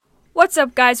What's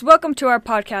up, guys? Welcome to our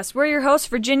podcast. We're your hosts,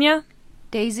 Virginia,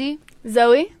 Daisy,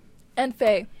 Zoe, and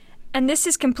Faye. And this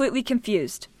is Completely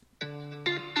Confused.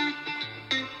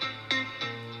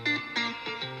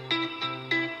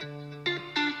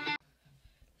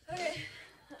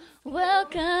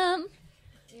 Welcome.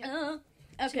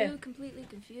 Okay. To Completely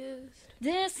Confused.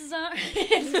 This is our...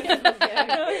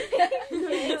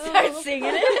 Start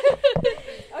singing it.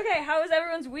 Okay, how was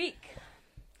everyone's week?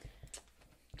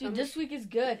 Dude, this week is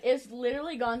good. It's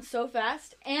literally gone so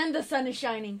fast, and the sun is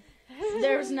shining.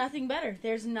 There's nothing better.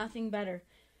 There's nothing better.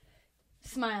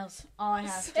 Smiles, all I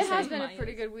have to It say. has been a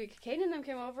pretty good week. Kaden and them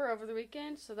came over the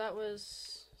weekend, so that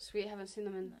was sweet. Haven't seen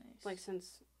them in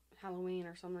since Halloween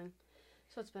or something.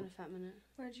 So it's been a fat minute.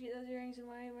 Where'd you get those earrings and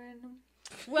why are you wearing them?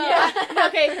 Well,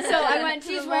 okay, so I went to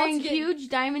She's the mall wearing to get... huge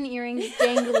diamond earrings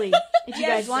dangly. If you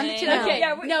guys wanted to know. Okay,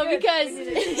 Yeah,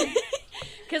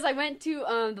 because I went to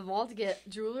the mall to get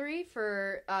jewelry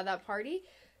for that party.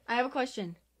 I have a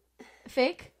question.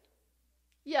 Fake?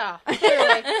 Yeah,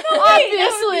 clearly.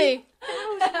 Obviously.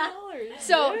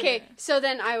 So, okay, so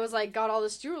then I was like, got all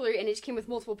this jewelry, and it just came with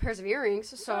multiple pairs of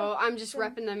earrings, so I'm just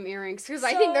repping them earrings, because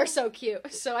I think they're so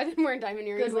cute. So I've been wearing diamond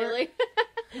earrings Good work. lately.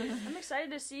 I'm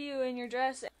excited to see you in your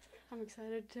dress. I'm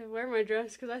excited to wear my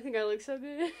dress, because I think I look so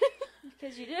good.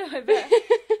 Because you do, I bet.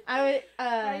 I would,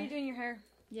 How are you doing your hair?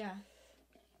 yeah.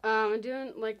 I'm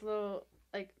doing, like, little,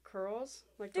 curls,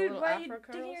 like the Dude, little why are you afro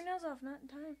curls. taking your nails off? Not in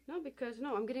time. No, because,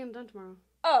 I'm getting them done tomorrow.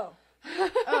 Oh.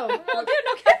 Oh. Well, dude,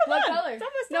 okay, What color?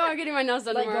 No, I'm getting my nails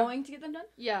done Like tomorrow. going to get them done?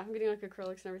 Yeah, I'm getting,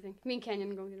 acrylics and everything. Me and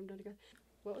Canyon are going to get them done together.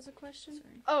 What was the question?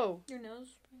 Sorry. Oh. Your nose?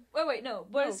 Wait, no.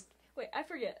 Wait, I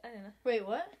forget. I don't know. Wait,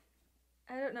 what?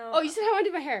 I don't know. Oh, you said how I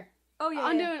do my hair. Oh, yeah.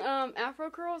 I'm yeah. doing afro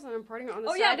curls and I'm parting it on the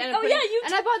Oh, side. yeah. And Oh, yeah.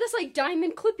 and I bought this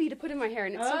diamond clippy to put in my hair,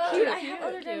 and it's so Oh, cute. Dude, I have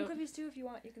other diamond clippies too if you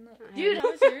want. You can look. Dude,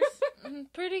 how was yours?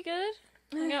 Pretty good.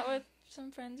 Hung out with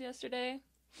some friends yesterday.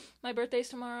 My birthday's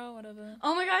tomorrow, whatever.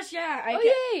 Oh my gosh, yeah.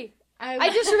 Yay! I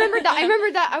just remembered that. I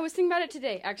remembered that. I was thinking about it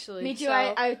today, actually. Me too. So.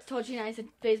 I told you, and I said,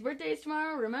 Faye's birthday is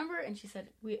tomorrow, remember? And she said,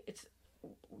 it's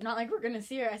not like we're going to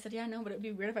see her. I said, yeah, no, but it would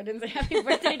be weird if I didn't say happy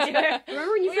birthday to her.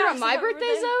 Remember when you We forgot also my have a birthday,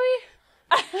 birthday. Zoe?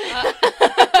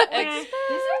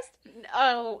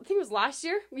 I think it was last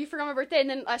year. You forgot my birthday, and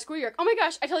then last school you're like, oh my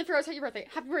gosh, I totally forgot to tell your birthday.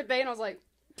 Happy birthday. And I was like,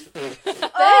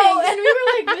 Oh, and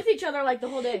we were like with each other like the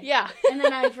whole day. yeah. And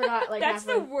then I forgot like That's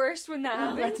the halfway. worst when that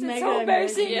happens. that's It's mega so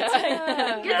embarrassing. embarrassing. It's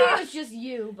like, Good thing it was just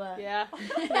you, but Yeah.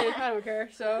 I don't care,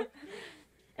 so.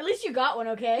 at least you got one,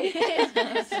 okay?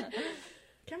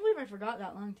 Can't believe I forgot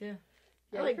that long too.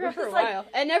 Yeah, Like, for a it's like- while.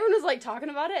 And everyone was talking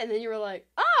about it, and then you were like,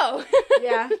 oh!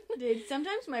 Yeah, dude.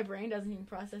 Sometimes my brain doesn't even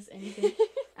process anything.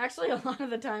 Actually, a lot of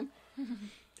the time.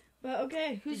 But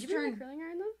okay, whose Did you bring turn? my curling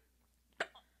iron though?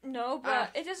 no,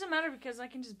 but it doesn't matter because I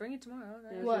can just bring it tomorrow.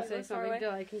 Yeah, What? I was gonna say, it's not a big deal.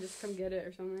 I can just come get it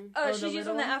or something. Oh, the She's using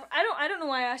little the one? app. I don't know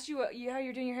why I asked you how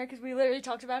you're doing your hair because we literally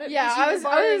talked about it. Yeah, because you I were was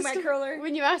borrowing my curler.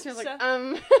 When you asked me, I was like,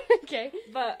 So- okay.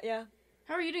 But yeah,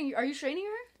 How are you doing? Are you straightening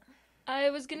her? I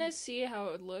was gonna see how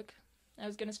it would look. I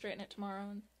was gonna straighten it tomorrow.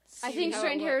 And I see think how it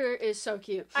straightened looked. hair is so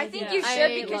cute. I think Yeah. you I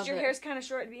should because love your it. hair's kind of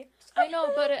short. To be. I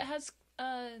know, but it has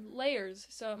layers,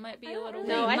 so it might be I a don't little.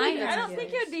 really- No, I Mine think has I don't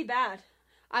think it would be bad.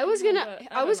 I was No, gonna,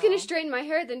 but I I was don't gonna know. straighten my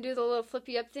hair, then do the little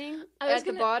flippy up thing I was at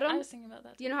the gonna- bottom. I was thinking about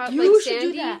that. You know how it's You like should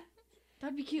sandy. do that.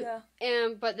 That'd be cute. Yeah.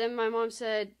 But then my mom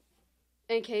said,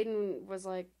 and Caden was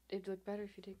like, it'd look better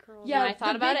if you did curls. Yeah, and I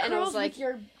thought the about big it, and I was curls like, with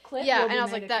your clip yeah, will and be I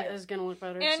was like, mega that cute. is gonna look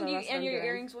better. And so you that's what and I'm your doing.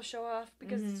 earrings will show off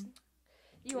because Mhm.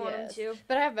 you want Yes. them to.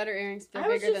 But I have better earrings. They're I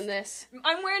was bigger just- than this.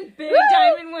 I'm wearing big Woo!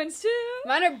 diamond ones too.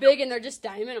 Mine are big and they're just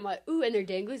diamond. I'm like, ooh, and they're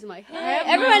danglies. I'm like, I hey, have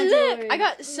everyone mine look! jewelry. I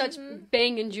got such Mhm.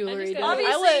 banging jewelry. just dude. got-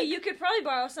 Obviously, I look. you could probably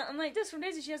borrow something like this from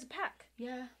Daisy. She has a pack.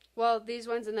 Yeah. Well, these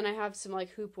ones, and then I have some like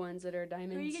hoop ones that are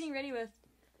diamonds. Who are you getting ready with?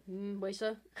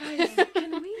 Waisa? Guys,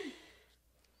 can we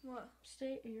What?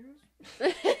 stay at yours?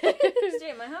 Stay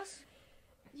at my house?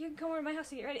 You can come over to my house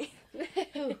to get ready.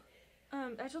 Who?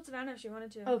 I told Savannah if she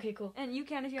wanted to. Okay, cool. And you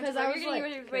can if you want 'Cause to. I You're was getting like-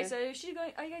 ready. Wait, so is she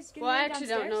going? Are you guys getting Well, I ready actually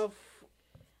downstairs? don't know.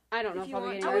 I don't know If if you I'll be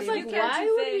want- getting I was ready. You like, can why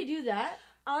too, would Faye. we do that?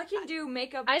 I can do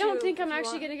makeup. I don't too, think if I'm you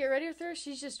actually want. gonna get ready with her.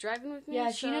 She's just driving with me. Yeah,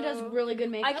 Sheena does so- really good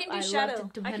makeup. I can do love shadow. to I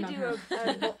depend can on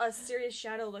her. do a serious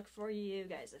shadow look for you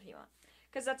guys if you want.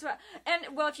 Because that's what.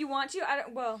 And well, if you want to, I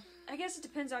don't. Well, I guess it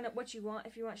depends on what you want.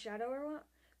 If you want shadow or what.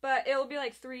 But it'll be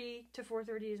like 3 to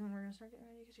 4:30 is when we're gonna start getting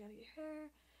ready because you gotta get your hair.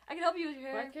 I can help you with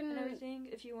your hair and everything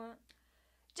if you want.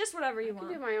 Just whatever you I can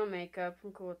want. do my own makeup.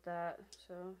 I'm cool with that.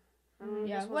 So. I don't know,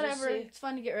 Yeah, guess we'll just whatever. see. It's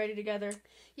fun to get ready together.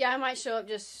 Yeah, I might show up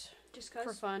just Just for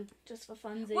cause. fun. Just for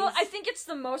funsies. Well, I think it's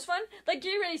the most fun. Like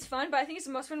getting ready's fun, but I think it's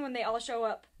the most fun when they all show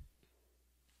up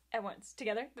at once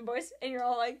together, the boys, and you're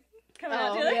all like, coming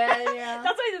out Oh, together. yeah.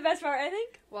 That's like the best part, I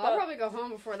think. Well, I'll probably go home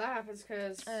before that happens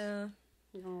because Uh,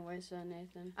 you don't waste on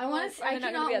Nathan. I want to. I Are they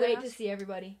not gonna cannot be at the wait house? to see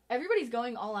everybody. Everybody's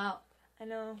going all out. I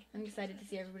know. I'm excited to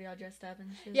see everybody all dressed up and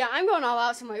shit. Yeah, I'm going all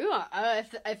out, so I'm like, ooh,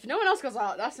 if no one else goes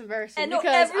out, that's embarrassing. And no,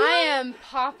 because everyone- I am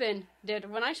popping, dude.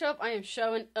 When I show up, I am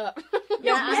showing up.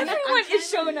 Yeah, Everyone is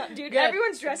showing up, dude. Good.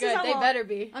 Everyone's dresses Good, on they wall. better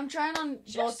be. I'm trying on both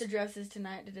Just- the dresses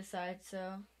tonight to decide,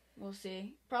 so we'll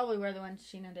see. Probably wear the one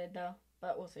Sheena did though,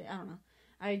 but we'll see. I don't know.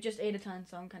 I just ate a ton,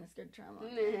 so I'm kind of scared to try them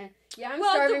on. Nah. Yeah, I'm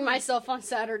Well, starving the- myself on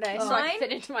Saturday so I Mine- can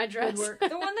fit into my dress. Good work.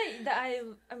 The one that I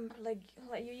like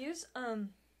let you use,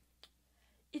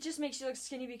 it just makes you look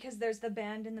skinny because there's the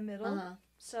band in the middle. Uh-huh.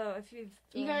 So if you've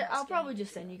You guys, I'll probably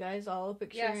just send you guys all a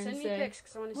picture Yeah, and send me say pics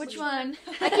because I want to which see. one.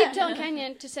 I keep telling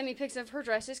Kenyon to send me pics of her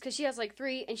dresses because she has like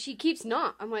 3 and she keeps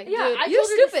not. I'm like, Yeah, dude, I you told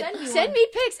her to stupid. send you Send one. me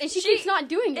pics and she keeps not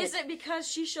doing it. Is it because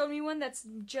she showed me one that's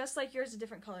just like yours, a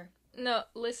different color? No,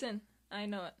 listen, I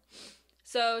know it.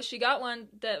 So she got one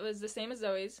that was the same as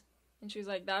Zoe's, and she was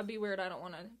like, "That'd be weird. I don't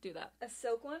want to do that." A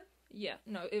silk one? Yeah,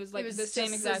 no, it was like was the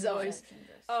same just exact one. Zoe's.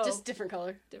 Oh, Just different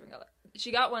color. Different color.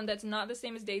 She got one that's not the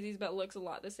same as Daisy's, but looks a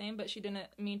lot the same. But she didn't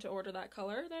mean to order that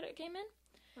color that it came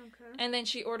in. okay. And then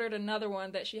she ordered another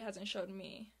one that she hasn't showed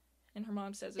me, and her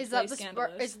mom says it's Is that way the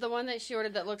scandalous. is the one that she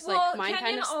ordered that looks Well, like mine, kind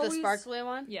Kenyon of the always- sparkly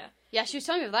one? Yeah, Yeah, she was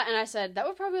telling me that, and I said that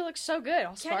would probably look so good.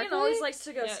 All Kenyon sparkly. always likes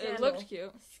to go yeah, scandal. it looked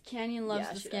cute. Canyon loves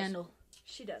Yeah, the she does. scandal.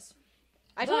 She does.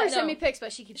 I told her to But send no. me pics,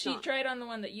 but she keeps She not. tried on the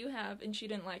one that you have, and she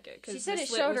didn't like it. 'Cause She said the it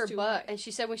slit showed was her too butt, high. and she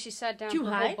said when she sat down, Too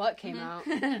her high? whole butt came out.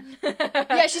 Yeah,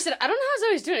 Yeah, she said, I don't know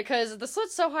how Zoe's doing it because the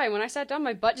slit's so high. When I sat down,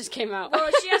 my butt just came out. Well,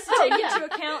 she has to take Yeah. into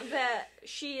account that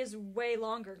she is way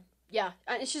longer. Yeah,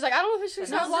 and she's like, I don't know if it's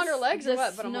just No, has longer this- legs or this-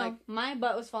 what, but I'm no, like, my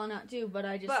butt was falling out too, but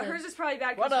I just But said, hers is probably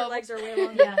bad because What her up? legs are way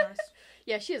longer Yeah. than ours.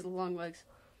 yeah, she has long legs.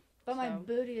 but my so.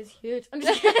 booty is huge. I'm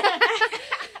just kidding.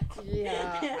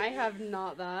 Yeah, I have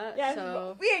not that. Yeah,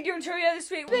 So. we ain't doing trivia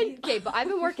this week. Okay, but I've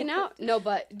been working out. No,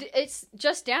 but it's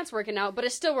just dance working out, but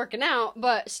it's still working out.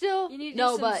 But still, You need to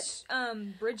no, do but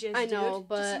some bridges. I know, dude.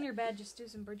 but- just in your bed, just do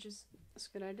some bridges. that's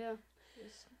a good idea.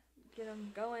 Just get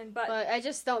them going. But, But I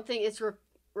just don't think it's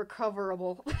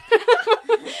recoverable.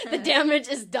 The damage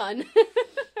is done.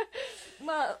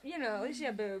 well, you know, at least you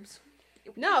have boobs.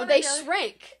 No, One or they the other.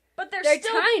 shrank. But they're They're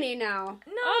still tiny now.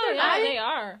 No, Oh they're yeah, not. they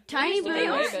are. Tiny They used to be They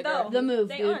way boobs. aren't bigger. though. The move,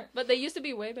 They dude. aren't. But they used to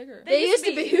be way bigger. They They used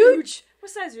to be huge.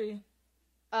 What size are you?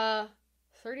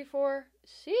 34.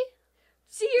 See?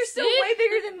 See, you're still See? way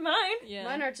bigger than mine. Yeah.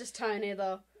 Mine are just tiny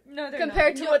though. No, they're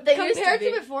Compared not. to what they used to Compared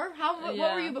be. to before, what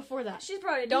Yeah. were you before that? She's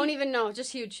probably a D. Don't even know,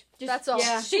 just huge. Just- That's all.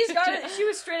 yeah. She's got it. She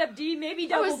was straight up D, maybe I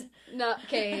double. was not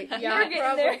okay. Yeah, You're getting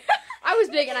probably. there. I was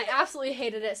big and I absolutely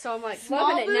hated it, so I'm like Small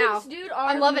loving it now. boobs, dude, are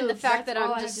I'm loving the moves. fact That's that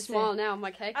all I'm I just have to small say. now. I'm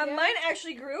like, heck yeah. Mine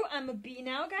actually grew. I'm a B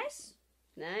now, guys.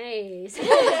 Nice.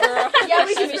 Yeah,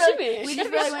 we Shimmy, just shimmy. really, we just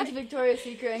really went to Victoria's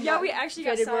Secret and Yeah, got we actually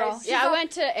got fitted bra. size. Yeah, I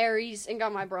went to Aries and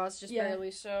got my bras just Yeah.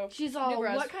 barely, so. She's New all,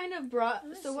 bras. what kind of bra?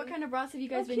 So what kind of bras have you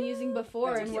guys been using before?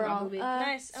 That's And okay, we're all Bumblebee.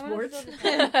 Nice. I want to sports.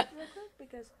 fill the pattern real quick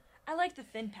because I like the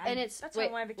thin pattern. And it's- that's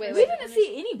wait, why wait, Victoria's We wait. Secret didn't one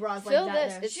see any bras Feel like that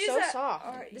this. there. It's She's so at- soft.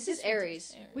 alright, This this is one-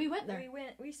 Aries. We went is- there.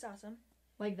 We saw some.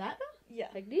 Like that though? Yeah.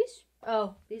 Like these?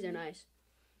 Oh. These are nice.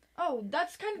 Oh,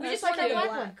 that's kind of We just just like wanted our a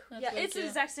black one. That's Yeah, way it's the cute.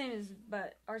 exact same as,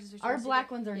 but ours is Our Victoria's black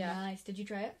Secret. ones are Yeah. nice. Did you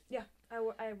try it? I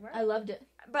wear I loved it.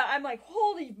 But I'm like,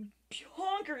 holy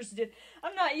honkers, dude.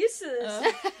 I'm not used to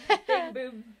this. Big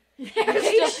boob.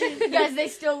 Guys, they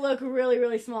still look really,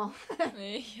 really small.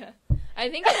 Yeah. I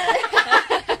think. But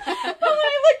when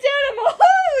I look down, I'm like,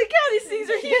 holy cow, these things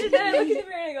are huge. And then I look in the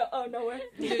mirror and I go, oh, no way.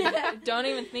 Dude, don't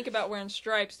even think about wearing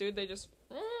stripes, dude. They just.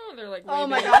 They're like. Oh way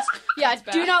my big. gosh. Yeah, It's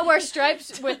do bad. not wear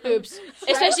stripes with boobs.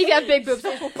 Especially if you have big boobs.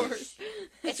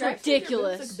 It's Stripes make your boobs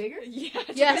ridiculous. Look bigger? Yeah.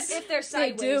 Yes. If they're They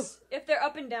sideways. do. If they're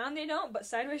up and down, they don't. But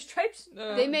sideways stripes.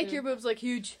 They make your boobs look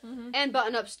huge. Mhm. And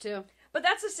button ups too. But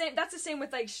that's the same. That's the same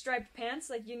with like striped pants.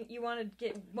 Like you want to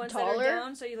get ones that Taller? are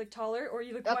down, so you look taller, or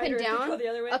you look Up and wider if you down? go the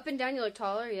other way. Up and down you look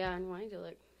taller, yeah, and wide you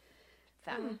look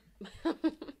fat.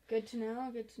 Good to know,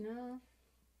 good to know.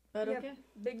 But Yeah. okay.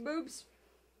 Big boobs.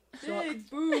 So- Big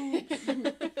boobs.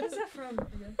 What's that from?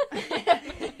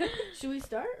 Should we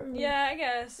start? Or Yeah, I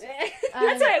guess. Um,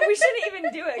 That's right. We shouldn't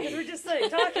even do it because we're just like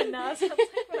talking now. So it's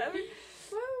like, whatever.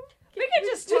 well, We can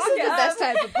just This talk is it the up. best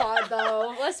type of pod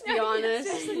though. Let's be Yeah, honest.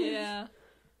 seriously. Yeah.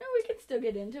 no, we can still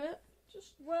get into it.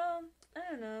 Just well, I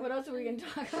don't know. What else are we going to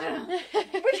talk about?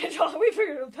 We can talk. We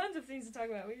figured out tons of things to talk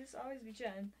about. We just always be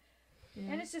chatting,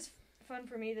 Yeah. and it's just fun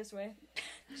for me this way.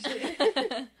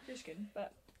 Just kidding,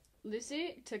 but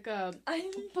Lucy took a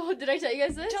I oh, did I tell you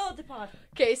guys this? tell it the pod.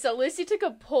 Okay, so Lucy took a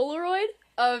Polaroid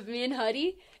of me and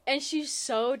Huddy, and she's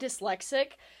so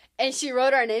dyslexic. and she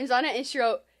wrote our names on it, and she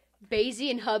wrote Basie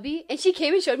and hubby, and she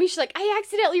came and showed me. She's like, I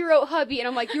accidentally wrote hubby, and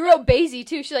I'm like, you wrote Basie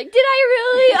too. She's like, did I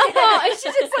really? Oh, and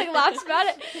she just like laughs about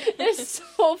it. It's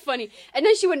so funny. And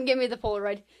then she wouldn't give me the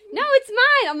Polaroid. No, it's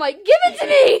mine. I'm like, give it to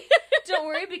me. Don't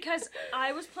worry, because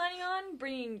I was planning on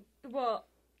bringing. Well,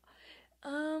 I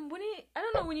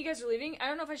don't know when you guys are leaving. I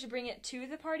don't know if I should bring it to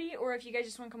the party or if you guys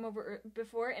just want to come over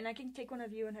before, and I can take one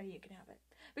of you and Heidi, you can have it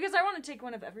because I want to take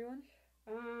one of everyone.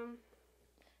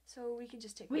 So we can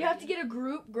just take. We have to get a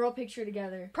group girl picture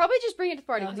together. Probably just bring it to the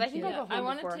party because That'd I think be I'll cute. go home I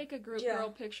want before. to take a group Yeah. girl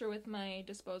picture with my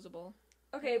disposable.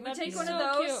 Okay, we That'd take be one so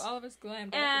of those, cute. All of us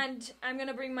glammed. and I'm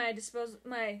gonna bring my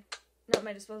not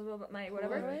my disposable, but my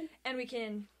whatever, Polaroid? and we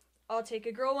can all take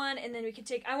a girl one, and then we can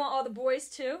take. I want all the boys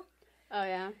too. Oh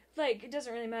yeah. Like, it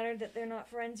doesn't really matter that they're not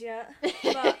friends yet,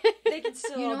 but they can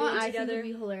still You know all what be I think together. would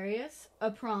be hilarious?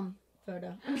 A prom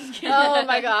photo. I'm just kidding. Oh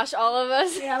my gosh, all of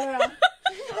us. Yeah, we're all.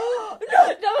 No.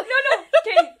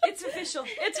 Okay, it's official.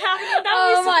 It's happening.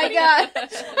 Oh my god.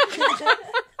 That's good.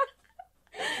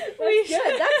 That's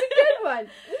a good one.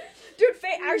 Dude,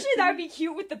 actually, that would be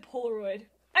cute with the Polaroid.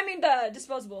 I mean, the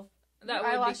disposable. That Your would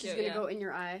be eyelash cute. is gonna yeah. go in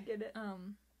your eye. Get it?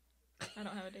 I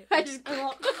don't have a date. I just.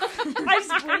 I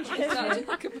just blinked Sorry, it.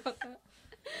 think about that.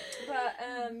 But,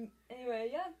 anyway,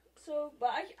 yeah. So, but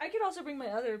I could also bring my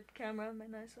other camera, my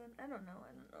nice one. I don't know.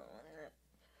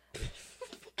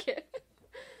 Okay.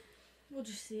 We'll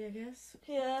just see, I guess.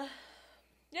 Yeah.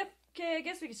 Yep. Okay, I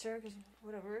guess we can start, because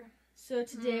whatever. So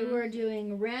today we're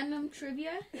doing random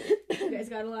trivia. You guys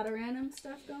got a lot of random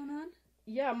stuff going on?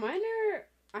 Yeah, mine are.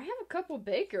 I have a couple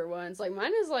baker ones. Like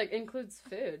mine is like includes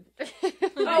food.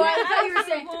 Oh, I thought you were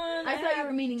saying. One, I thought you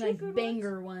were meaning like good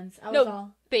banger ones. I No. was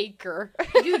all. Baker.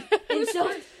 Dude, in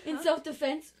self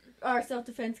defense, our self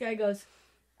defense guy goes,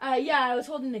 yeah, I was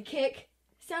holding a kick.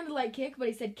 Sounded like kick, but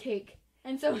he said cake.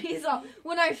 And so he's all,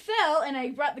 when I fell and I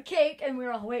brought the cake, and we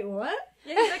were all, wait, what?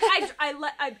 Yeah, he's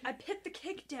like, I put the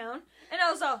kick down, and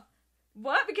I was all,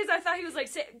 what? Because I thought he was like,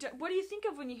 say, what do you think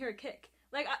of when you hear a kick?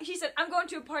 Like, he said, I'm going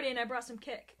to a party and I brought some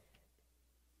kick.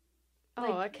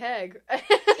 Oh, a keg. Yeah,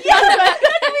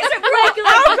 we said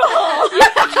alcohol.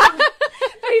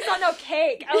 But he saw no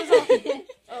cake. I was all,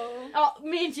 oh. Oh,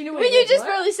 me and Gina, When you just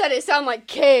barely said it sounded like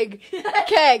keg.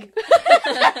 Keg. Well,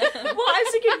 I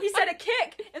was thinking he said a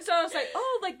kick, and so I was like,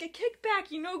 oh, like a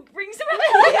kickback, you know, brings him out.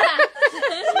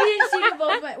 Me and Gina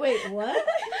both went, wait, what?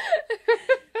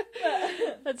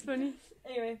 That's funny.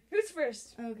 Anyway, who's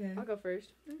first? Okay. I'll go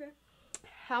first. Okay.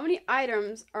 How many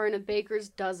items are in a baker's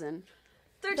dozen?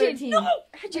 13. No!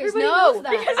 Everybody no, knows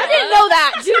that. I didn't know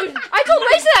that, dude. I told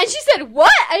Mason that, and she said,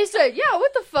 "What?" I said, "Yeah,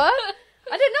 what the fuck?"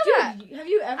 I didn't know that. Dude, have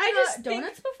you ever I just got think-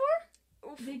 donuts before?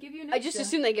 They give you an I just extra.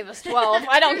 assumed they give us 12.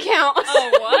 I don't count. Oh,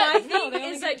 what? My No, thing they only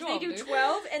is give like 12, they do dude.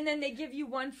 12, and then they give you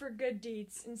one for good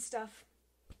deeds and stuff.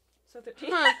 So 13.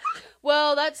 Huh.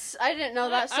 Well, I didn't know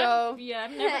that, so. Yeah,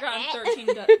 I've never gotten 13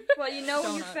 Well, you know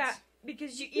when you're Donuts. fat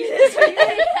because you eat it. So you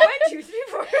eat 1, 2, 3,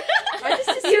 4. I just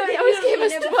assumed they always gave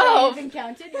us never 12. even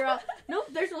counted. You're all, nope,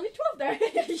 there's only 12 there.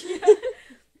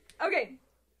 Okay.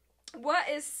 What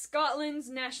is Scotland's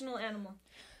national animal?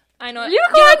 I know it.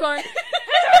 Unicorn! Unicorn.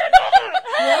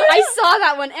 I saw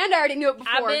that one, and I already knew it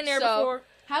before. I've been there so. before.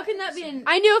 How can that be an...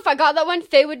 I knew if I got that one,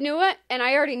 Faye would knew it, and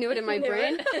I already knew it in my Knew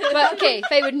brain. it. But okay,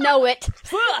 Faye would know it.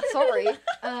 Sorry.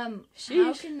 How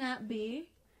Sheesh. can that be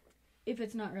if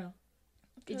it's not real?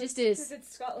 It just Because is.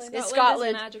 it's Scotland. It's Scotland.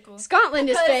 Scotland. Is magical. Scotland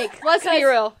is 'Cause- fake. Let's be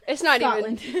real. It's not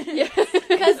Scotland. even. Yeah.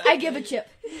 Because I give a chip.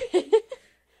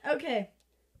 Okay.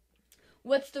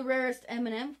 What's the rarest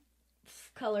M&M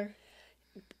color?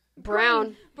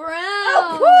 Brown. Brown.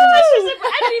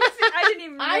 I didn't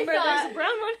even I remember thought- there's a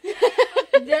brown one.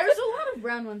 There's a lot of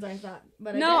brown ones, I thought.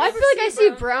 But No, I I feel like I see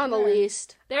brown. brown the Yeah.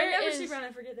 least. I There never is. see brown.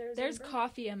 I forget there's There's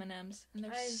coffee M&Ms, and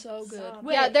they're I so good. saw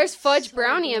Wait, Yeah, there's fudge so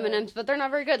brownie good. M&Ms, but they're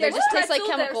not very good. There's they just taste like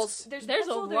pretzel, chemicals. There's There's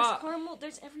a pretzel, lot. There's caramel.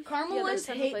 There's everything. Caramel Yeah, there's ones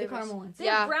tons of hate the flavors. caramel ones. They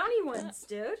have Yeah. brownie ones,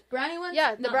 dude. Brownie ones?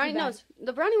 Yeah, the not brownie too bad. ones.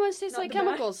 The brownie ones taste Not like the bad.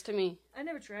 chemicals to me. I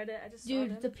never tried it. I just saw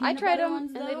Dude, the them. peanut I tried butter them,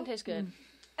 ones, and though? they didn't taste good.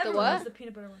 Everyone what? loves the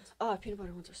peanut butter ones. Oh, peanut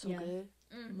butter ones are so Yeah. good.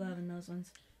 Loving those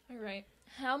ones. All right.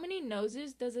 How many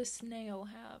noses does a snail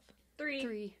have? 3.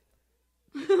 3.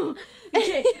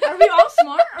 Okay, are we all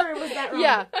smart or was that wrong?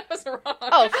 Yeah. That was wrong.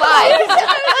 Oh, 5.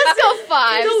 Let's go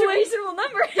 5. It's a reasonable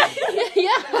number.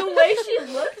 Yeah. The way she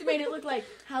looked made it look like,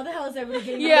 how the hell is everybody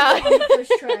getting Yeah. on the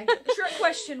first try? Short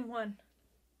question 1.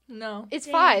 No. It's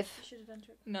Dang, 5. I should have done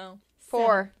trick. No.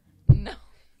 4. No.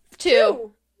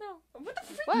 2. No. What the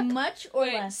frick? What? Much or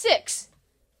Wait. less? 6.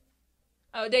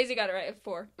 Oh, Daisy got it right.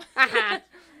 4. Haha.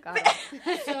 Got it.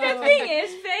 So, The thing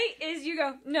is, fate is you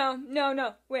go, no,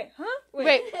 wait, huh?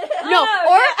 Wait,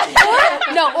 Oh,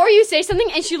 no, or you say something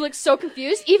and she looks so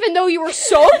confused, even though you were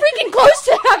so freaking close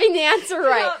to having the answer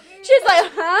right. No. She's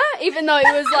like, huh? Even though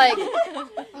it was like,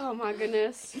 oh my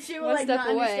goodness. she will One like step not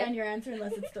away. understand your answer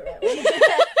unless it's the right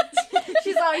one.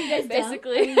 She's all you guys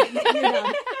Basically. You're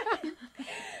done.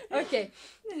 Okay.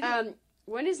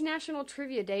 When is National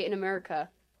Trivia Day in America?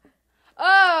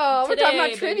 Oh, we're talking about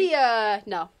Today, baby. trivia.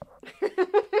 No.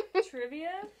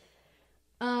 Trivia?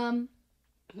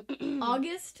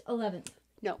 August 11th.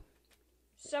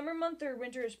 Summer month or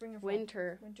winter or spring or fall?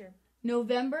 Winter. Winter.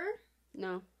 November,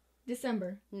 No.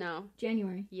 December, No.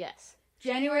 January. Yes.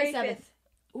 January 7th.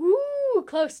 Ooh,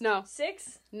 close. No.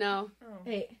 6? No. Oh.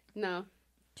 8, No.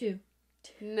 2,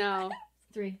 No.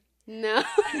 3. No.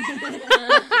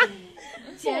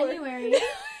 January.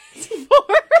 4.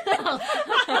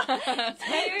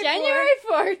 January January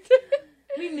 4th.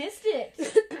 We missed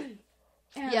it.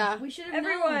 Yeah. We should have known.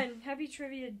 Everyone, happy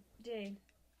Trivia Day.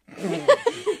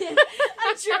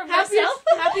 I'm sure of Happy, myself.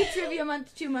 happy Trivia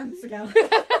Month 2 months ago.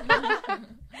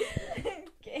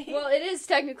 Okay. Well, it is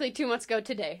technically 2 months ago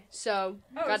today, so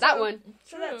Oh, got that so- one.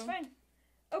 So that's True. fine.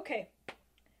 Okay.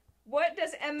 What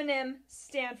does M&M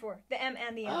stand for? The M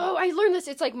and the M. Oh, I learned this.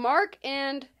 It's like Mark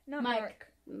and Not Mike.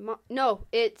 Mark. no,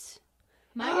 it's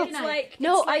Mike Oh, and It's I. like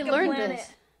no. it's like I a learned planet.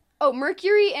 this. Oh,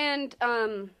 Mercury and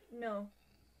No.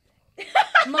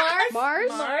 Mars. Mars.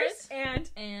 Mars and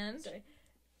And sorry.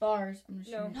 Bars. I'm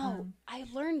just No. kidding. No, I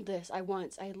learned this. I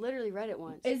literally read it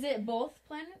once. Is it both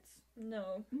planets?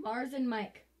 No. Mars and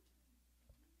Mike.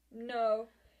 No.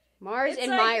 Mars It's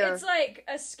and like, Meyer. It's like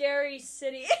a scary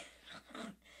city.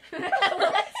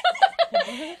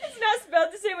 It's not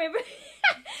spelled the same way, but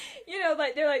you know,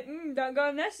 like they're like, don't go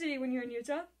in that city when you're in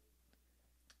Utah.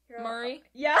 You're all- Murray.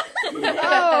 Yeah.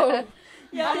 Oh,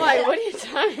 Yeah. I'm like, what are you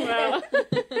talking about? I'm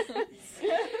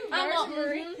Mars all, and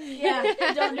Murray. Yeah,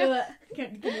 don't do it.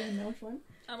 Can't even know which one.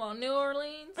 I'm on New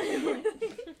Orleans.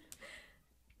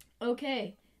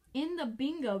 Okay. In the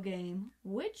bingo game,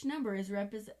 which number is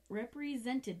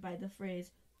represented by the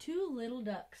phrase two little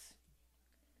ducks?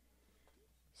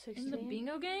 In the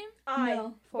bingo game?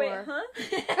 No. Wait, 4. huh?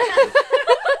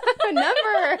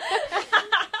 Number.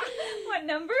 What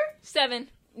number? 7.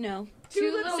 No.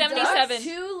 Two little 77. ducks?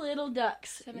 Two little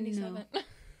ducks. 77. No.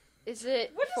 Is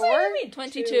it What does 4? that even mean?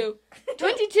 22.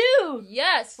 22!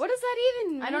 Yes. What does that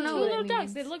even mean? I don't know Two what it little ducks.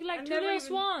 means. They look like I've two never little even-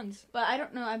 swans. But I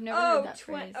don't know. I've never Oh, heard that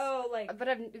phrase. like But what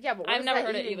I've does never that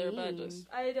heard it even either, but mean? just-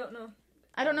 I don't know.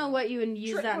 I don't know what you would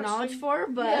use Trick that knowledge question. for,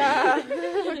 but Yeah.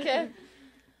 Okay.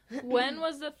 When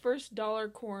was the first dollar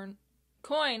coin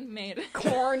made?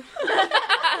 Corn.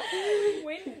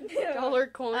 When? Dollar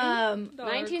coin. Dollar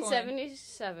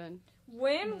 1977.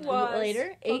 When was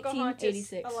later, Pocahontas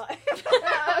 1886.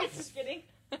 alive? Just kidding.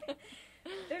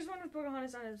 There's one with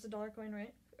Pocahontas on it. It's a dollar coin,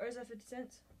 right? Or is that 50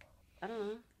 cents? I don't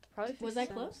know. Probably. Was 50 I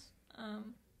cents. close?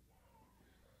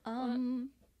 Um,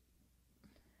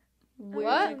 Where What?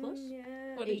 was I close?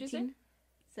 Yeah. What did you say?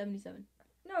 1877.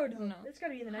 No, no. No. It's got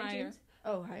to be in the 19s. Higher.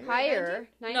 Oh, higher. Higher.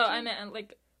 No, I meant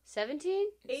like 17.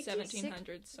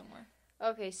 1700s somewhere.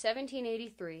 Okay,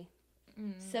 1783.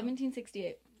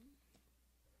 1768.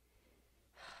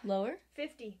 Lower?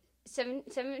 50.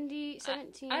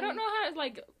 17. I don't know how to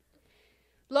like.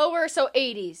 Lower, so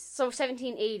 80s. So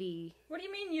 1780. What do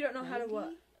you mean you don't know how to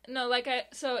what? No, like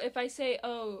so if I say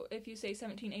if you say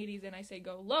 1780s and I say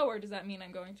go lower, does that mean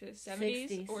I'm going to the 70s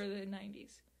 60s. or the 90s?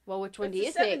 Well, which one do It's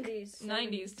you the think? 70s.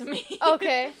 90s to me.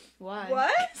 Okay. Why?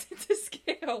 What? It's a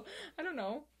scale. I don't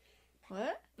know.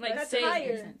 What? Like That's say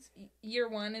higher. year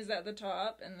 1 is at the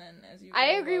top, and then as you.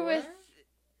 I go agree lower- with.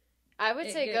 I would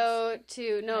It say gets go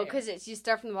to no, higher. because it's you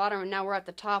start from the bottom and now we're at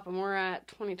the top and we're at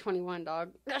 2021, dog.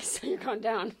 So you're going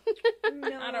down.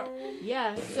 No. I don't-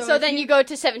 Yeah. So if then you go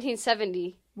to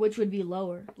 1770, which would be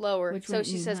lower. lower. Which So would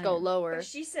she mean says go higher. lower. But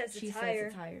she says She it's says higher.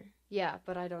 it's higher. Yeah,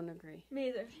 but I don't agree. Me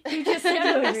either. You just said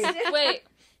you agree. Wait.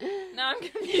 Now I'm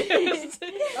confused.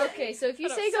 Okay, so if you I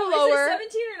don't- say So go lower, is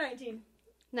it 17 or 19?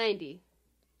 90,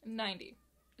 90.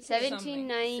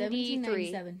 1793,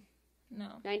 1797. No,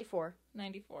 94.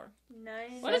 94.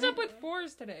 9. What is up with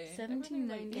 4s today?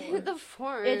 1794. The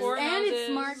four. It's, Four and it's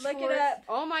houses. March Look 4th. it up.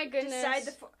 Oh my goodness. Decide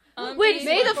the. Wait,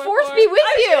 may the 4th fourth be with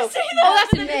you. gonna say that. Oh,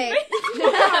 that's in May.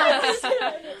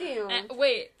 Damn.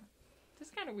 Wait. This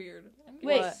is kind of weird. I'm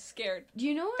Wait. getting scared. Do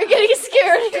you know I'm what? getting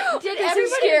scared. Did I'm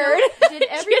everybody scared. Did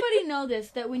everybody know this?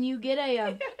 That when you get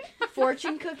a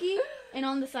fortune cookie and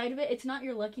on the side of it, it's not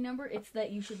your lucky number. It's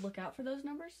that you should look out for those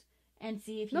numbers and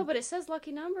see if you. No, but it says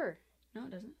lucky number. No,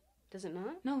 it doesn't. Does it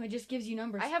not? No, it just gives you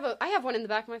numbers. I have one in the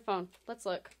back of my phone. Let's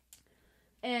look.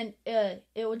 and it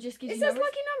will just give It you says numbers.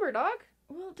 lucky number, dog.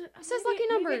 Well, It says lucky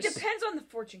numbers. It depends on the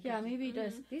fortune cookie. Yeah, maybe it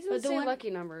does. These But ones the say one- lucky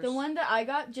numbers. The one that I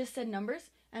got just said numbers,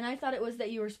 and I thought it was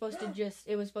that you were supposed to just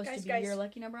it was supposed Guys, to be guys. your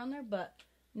lucky number on there, but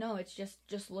no, it's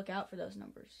just look out for those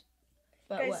numbers.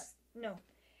 But Guys, what? no.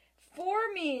 4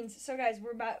 means so. Guys,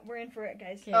 we're in for it,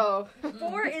 guys. Okay. Oh.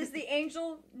 4 is the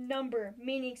angel number,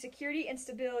 meaning security and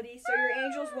stability. So your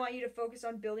angels want you to focus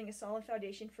on building a solid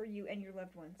foundation for you and your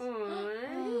loved ones. Aw.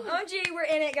 OMG, we're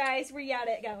in it, guys. We got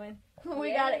it going.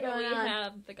 We got it We going on.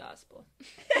 have the gospel.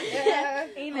 Amen.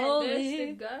 Oh. This Holy.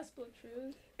 the gospel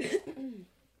truth.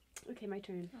 Okay, my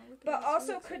turn. But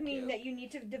also could mean that you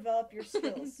need to develop your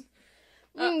skills.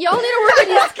 Y'all need to work on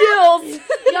your skills.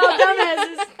 Y'all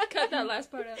dumbasses. Cut that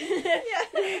last part out.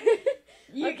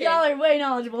 You, Okay. Y'all are way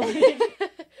knowledgeable. I feel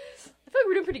like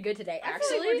we're doing pretty good today, I feel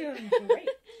actually. like we're doing great.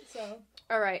 So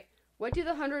All right. What do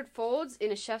the 100 folds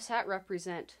in a chef's hat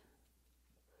represent?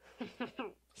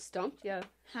 Stumped? Yeah.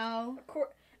 How?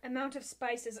 amount of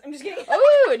spices. I'm just kidding.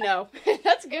 Oh, no.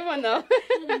 That's a good one, though.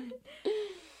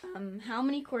 How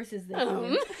many courses they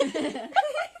Um.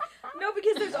 No,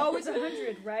 because there's always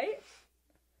 100, right?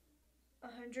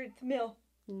 100th meal.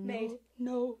 Made.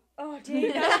 No. Oh,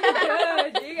 dang,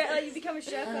 that's good. You become a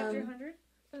chef after 100?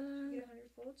 You get 100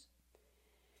 folds?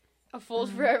 A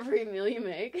fold for every meal you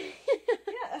make?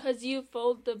 Yeah. Because you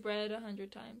fold the bread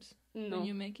 100 times No. when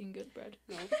you're making good bread.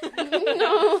 No.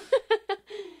 No.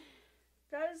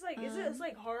 That is like, is it it's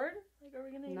like hard? Like, are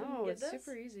we gonna even No, get it's this?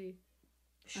 super easy.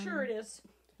 Sure it is.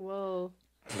 Whoa.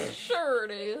 Sure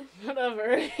it is.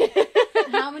 Whatever.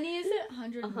 How many is it?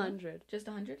 100. 100. Just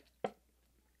 100?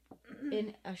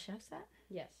 In a chef's hat?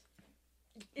 Yes.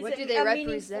 Is What it do they a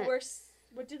represent? meaning for-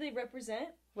 What do they represent?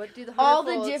 What do the 100 All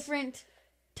the folds- different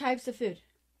types of food.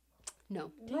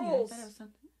 No. Dang, I Rules. thought it was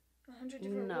something. 100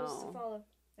 different rules to No. follow.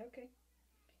 Okay.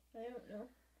 I don't know.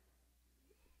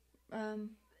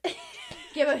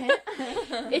 Give a hint.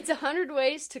 It's 100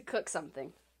 ways to cook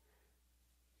something.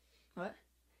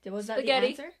 Was that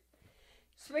Spaghetti. the answer?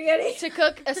 Spaghetti. To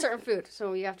cook a certain food.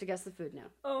 So you have to guess the food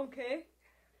now. Okay.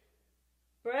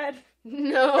 Bread.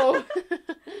 No.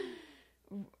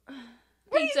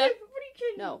 What Pizza. What are you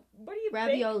kidding? No. What are you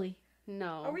Ravioli.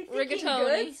 No. Are we thinking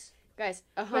Rigatoni. goods? Guys,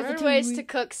 100 ways Ratatouille. to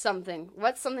cook something.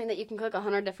 What's something that you can cook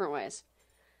 100 different ways?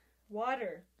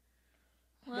 Water.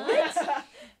 What?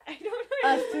 I don't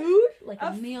know. A food? Like A a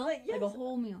f- meal? like, Like a yes.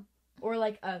 whole meal. Or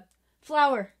like a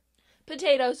flour.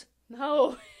 Potatoes.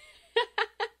 No.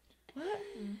 What?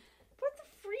 What the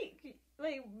freak?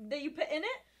 Like, that you put in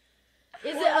it?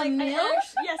 Is Or it a like an meal?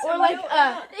 act- Yes. Or a like meal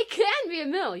a- It can be a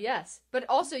meal, yes. But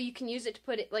also you can use it to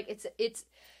put it like it's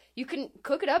you can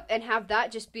cook it up and have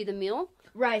that just be the meal,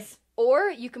 Rice. or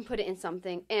you can put it in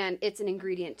something and it's an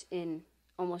ingredient in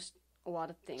almost a lot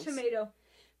of things. Tomato.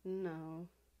 No.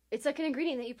 It's like an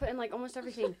ingredient that you put in like almost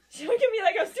everything. Don't look at me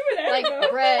like I'm stupid. I Like don't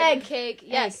know. bread, Egg. cake,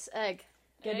 yes, egg.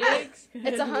 Eggs.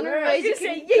 It's 100 word. ways you I was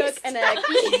gonna can say cook an egg.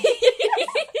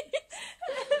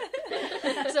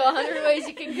 So 100 ways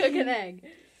you can cook an egg.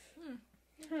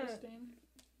 Interesting.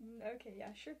 Okay,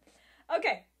 yeah, sure.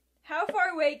 Okay. How far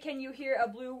away can you hear a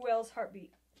blue whale's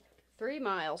heartbeat? 3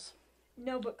 miles.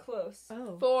 No, but close.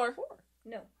 Oh. 4.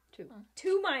 No. 2.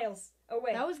 2 miles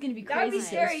away. That was going to be crazy. That would be to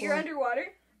scary. guess You're for. underwater.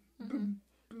 Mhm.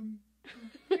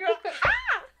 You're like,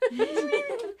 You'd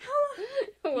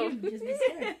just be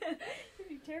scared. You'd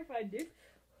be terrified, dude.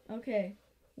 Okay.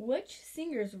 Which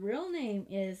singer's real name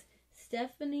is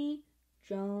Stephanie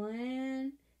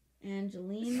Joanne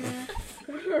Angelina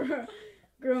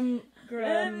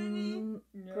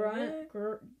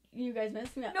You guys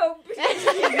messed me up. No.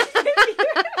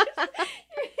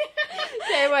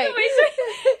 Okay, wait.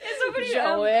 Is somebody,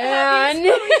 Joanne.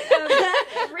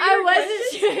 I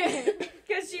wasn't sure.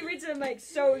 Because she reads them like,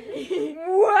 so, what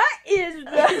is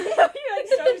that? You're like,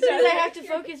 so Because I sad. have to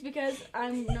focus because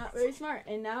I'm not very smart,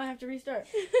 and now I have to restart.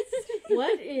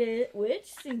 Which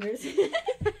singers? Okay.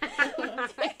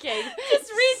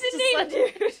 Just read the name,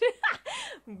 dude.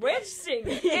 Which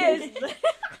singer is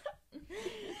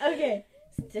Okay.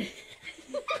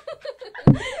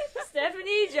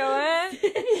 Stephanie, Joanne?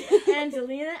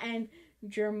 Angelina and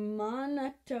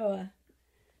Germanatoa.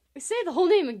 Say the whole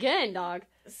name again, dog.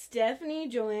 Stephanie,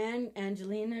 Joanne,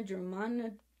 Angelina,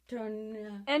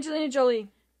 Germanatoa. Angelina Jolie.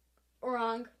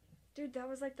 Wrong. Dude, that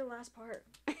was like the last part.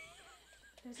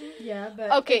 Isn't it? Yeah,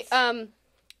 but Okay, it's-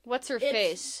 what's her it's-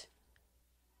 face?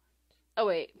 Oh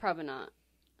wait, probably not.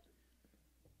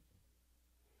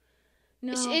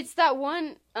 no. It's that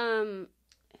one, What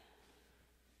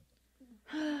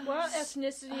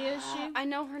ethnicity is she? I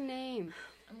know her name.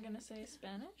 I'm gonna say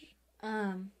Spanish.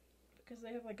 Because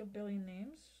they have like a billion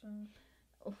names. So.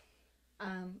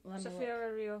 Let me Sofia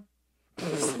Rodrigo.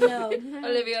 look. No.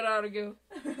 Olivia Rodrigo.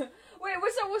 Wait,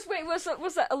 what's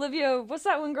that? Olivia, what's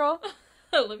that one girl?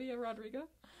 Olivia Rodrigo.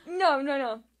 No.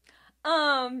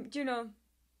 Do you know?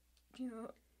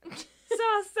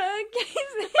 Salsa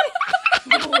Casey.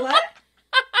 What?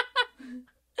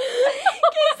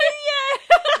 Casey, yeah.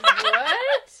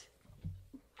 What?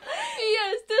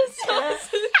 Yes, this sauce.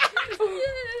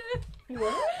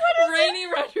 What? Rainy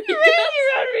Rodrigo.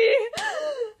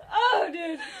 Oh,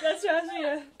 dude, that's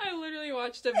Sofia. I literally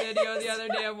watched a video the other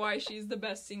day of why she's the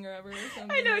best singer ever or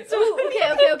something. I know, it's like so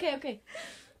Ooh, okay.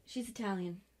 She's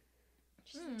Italian.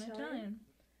 that. Italian.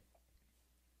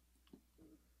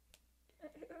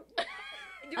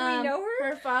 Do we know her?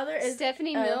 Her father is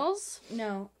Stephanie Mills?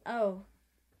 no. Oh.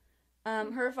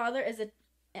 Her father is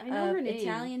I know her name.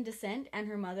 Italian descent, and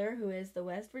her mother, who is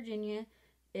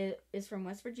is from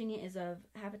West Virginia, is of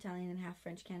half Italian and half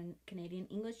French, Canadian,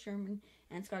 English, German,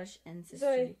 and Scottish ancestry.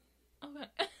 Sorry.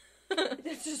 Okay.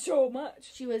 This is so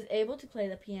much. She was able to play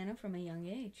the piano from a young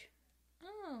age.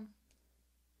 Oh.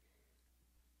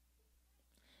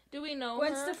 Do we know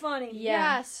Gwen her? Stefani.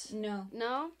 Yeah. Yes. No.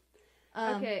 No?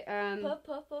 Okay,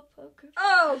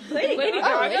 Oh, Lady Lady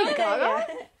Gaga. Gaga? Lady Gaga?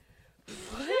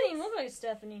 She doesn't even look like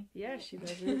Stephanie. Yeah, she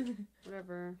doesn't.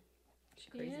 Whatever. She's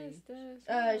crazy.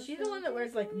 Yes, She's the one that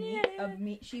wears like meat.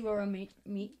 She wore a meat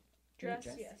Dress,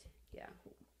 dress. yes. Yeah.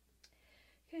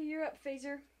 Okay, you're up,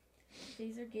 Phaser.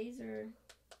 Gazer, gazer.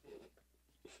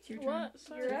 It's your turn. What? It's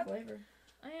Sorry. your You're up. flavor.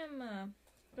 I am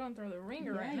going through the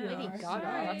ringer Yeah, right you now. are. Lady Gaga, Sorry,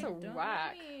 that's a don't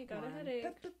whack. worry, got a Come on. headache.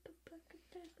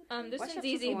 This Why she one's have such a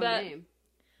easy, long but name?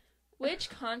 which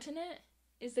continent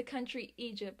is the country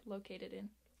Egypt located in?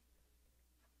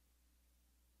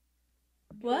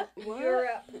 What? You're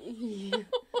up.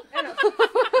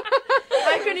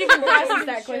 I couldn't even process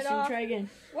that Shit question. off. Try again.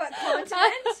 What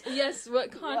continent? Yes,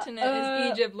 what continent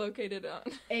is Egypt located on?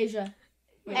 Asia.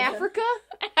 Africa?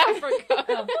 Africa.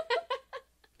 Oh.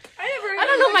 I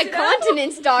don't know my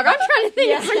continents, dog. I'm trying to think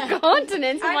Yeah. of different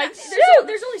continents. I'm like,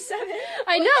 there's only 7.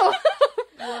 I know.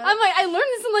 I'm like, I learned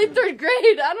this in like 3rd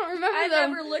grade. I don't remember I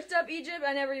them. never looked up Egypt.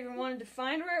 I never even wanted to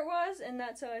find where it was, and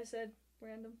that's how I said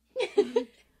random.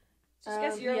 Just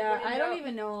guess Europe. Yeah, when in I don't doubt.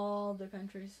 even know all the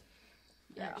countries.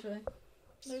 Yeah. Actually,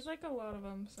 There's like a lot of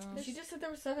them, so. she just said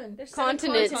there were 7. There's 7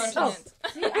 Continents. continents. Oh.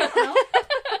 See, I don't know.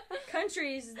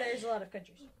 Countries. There's a lot of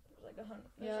countries. There's like 100.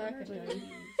 Yeah, I could tell you.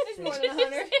 There's more than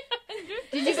 100.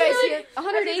 Did you guys hear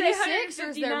 186 or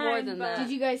is there 159, more than but- that?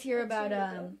 Did you guys hear about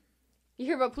You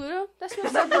hear about Pluto? That's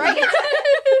messed up, right?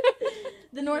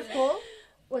 the North Pole?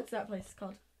 What's that place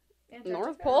called? Antarctica.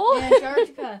 North Pole?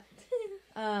 Antarctica.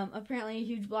 Apparently a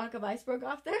huge block of ice broke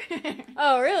off there.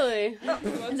 Oh, really?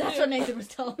 And that's what Nathan was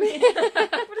telling me.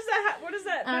 What is that? What is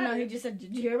that? I don't know. He just said,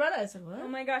 "Did you hear about it?" I said, "What?" Oh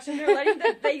my gosh! And they're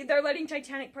letting they're letting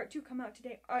Titanic Part 2 come out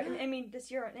today. I mean this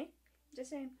year, aren't they? Just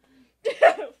saying.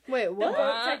 Wait, The what?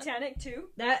 boat Titanic 2.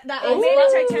 That They made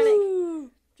it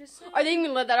Titanic. Just saying. Are they even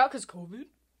gonna let that out because COVID?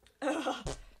 I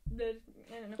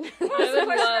don't know. I What was the would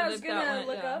question I love was if gonna that went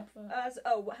look down.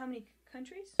 up? How many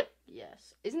countries?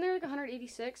 Yes. Isn't there like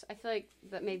 186? I feel like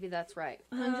that maybe that's right.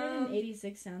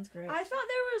 186 sounds great. I thought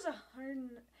there was 100.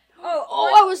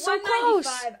 I was so close.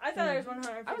 195. I thought there was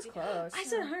 150. I was close. I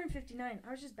said 159.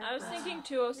 I was just bad. I was thinking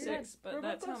 206, We're but both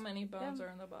that's how close. many bones Yeah. are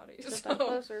in the body. Just So. that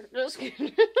closer. Just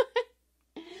kidding.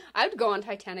 I'd go on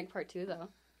Titanic Part 2 though.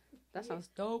 That sounds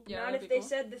dope. Yeah, Not that'd if be they cool.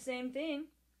 said the same thing.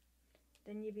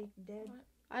 Then you'd be dead.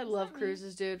 I love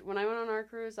cruises, dude. When I went on our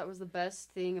cruise, that was the best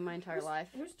thing in my entire life.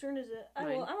 Whose turn is it? Mine.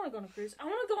 I want to go on a cruise. I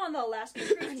want to go on the Alaska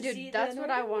cruise to see Dude, that's the what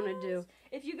I Northern want to do. Lights.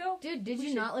 If you go, Dude, did We you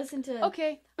should- not listen to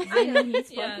Okay. Zane and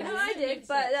Heath's Yeah. podcast? no, I did,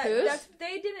 but Whose? that's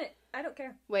they didn't. I don't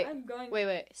care. Wait, I'm going.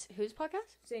 wait. Whose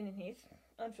podcast? Zane and Heath,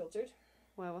 unfiltered.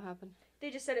 Wow, what happened?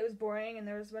 They just said it was boring and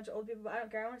there was a bunch of old people. But I don't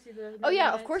care. I want to see the. Oh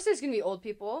yeah, of course there's gonna be old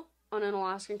people on an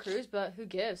Alaskan cruise, but who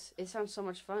gives? It sounds so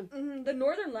much fun. The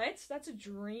Northern Lights. That's a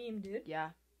dream, dude.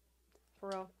 Yeah. For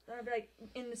real. I'd be like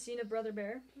in the scene of Brother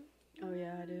Bear. Oh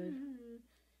yeah, dude.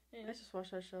 Yeah. I just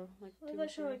watched that show like I 2 love that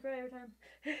weeks show ago. like right every time.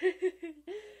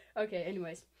 Okay,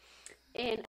 anyways.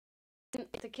 And in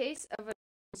the case of an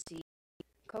emergency,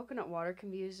 coconut water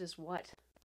can be used as what?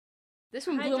 This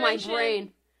one blew my Hydration.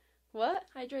 brain. What?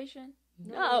 Hydration.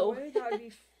 No. way, that would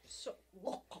be so.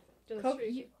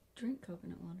 You drink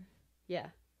coconut water. Yeah.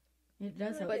 It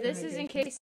does help. But with this is in hydration.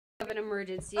 case of an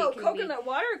emergency. Oh, it can coconut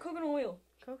water or coconut oil?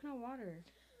 be coconut water.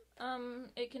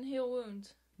 It can heal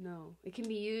wounds. No. It can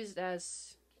be used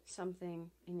as something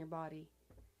in your body.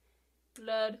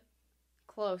 Blood.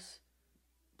 Close.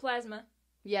 Plasma.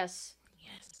 Yes.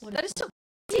 Yes. What That is is so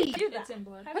Do that. It's in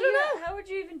blood. How I do don't you- know. How would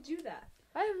you even do that?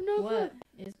 I have no clue. What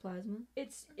is plasma?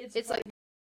 It's It's like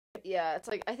Yeah, it's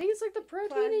like I think it's like the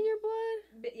protein in your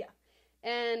blood. Yeah.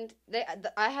 And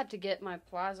I had to get my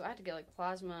plasma. I had to get like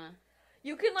plasma.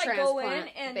 You can like go in Transplant,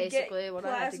 and basically, get what I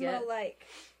had to plasma get. like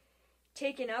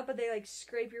taken out, but they like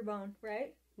scrape your bone,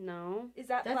 right? No. Is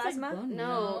that That's plasma? like bone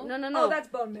No. marrow. Oh, that's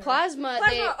bone marrow. Plasma.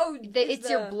 Is It's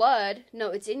your blood. No,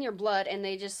 it's in your blood, and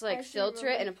they just I like see, filter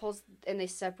it, remember. and it pulls, and they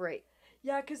separate.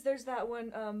 Yeah, because there's that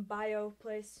one bio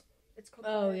place. It's called.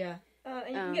 Oh Bio. yeah. And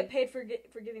you can get paid for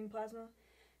giving plasma.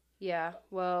 Yeah.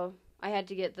 Well, I had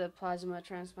to get the plasma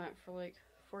transplant for like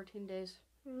 14 days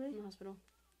Really? in the hospital.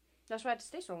 That's why I had to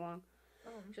stay so long,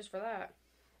 just for that.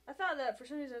 I thought that for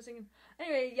some reason I was thinking.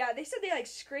 Anyway, yeah, they said they like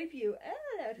scrape you.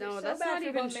 It No, hurts so that's bad not for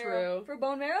even bone marrow. true. For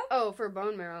bone marrow? Oh, for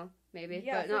bone marrow, maybe,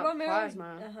 Yeah, but for not bone marrow.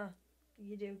 plasma.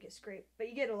 You do get scraped, but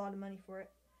you get a lot of money for it.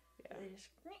 Yeah. They just.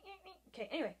 Okay.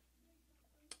 Anyway,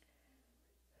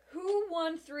 who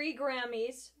won 3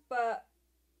 Grammys but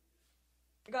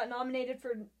got nominated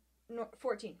for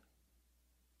 14?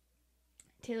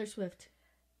 Taylor Swift.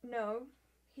 No,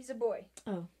 he's a boy.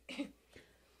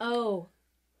 Oh.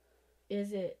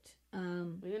 Is it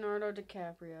Leonardo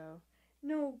DiCaprio.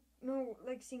 No,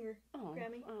 like singer. Oh,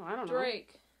 Grammy. Oh, I don't know.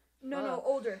 Drake. No,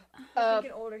 older. I'm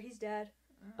thinking older. He's dad.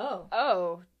 Oh.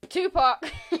 Oh, Tupac.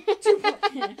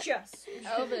 Just.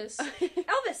 Elvis.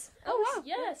 Elvis. Oh, wow.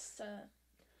 Yes.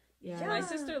 Yeah. Yeah. My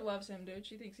sister loves him, dude.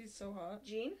 She thinks he's so hot.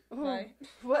 Jean. Why?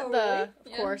 What Oh, the? really? Of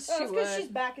Yeah. course, Oh, she it's because would.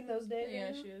 she's back in those days.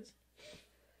 Yeah, she is.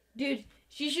 Dude,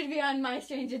 she should be on My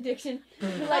Strange Addiction.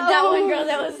 Like that one girl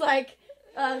that was like,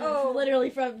 literally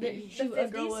from the a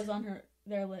 50s? girl was on her.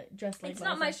 They're dressed like. It's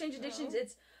not My Liza. Strange Addictions.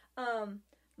 It's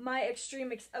My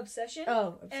Extreme Obsession.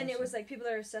 Oh, And it obsession. was like people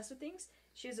that are obsessed with things.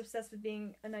 She was obsessed with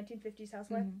being a 1950s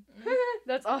housewife. Mhm.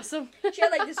 That's awesome. She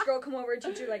had like this girl come over and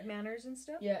teach her like manners and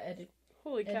stuff. Yeah,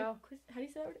 Holy cow. How do you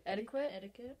say that word? Etiquette?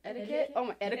 Etiquette. Etiquette? Oh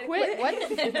my, etiquette? Etiquette. What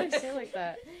the fuck did I say like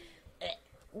that?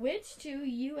 Which 2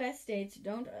 U.S. states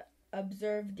don't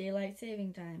observe daylight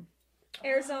saving time?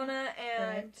 Arizona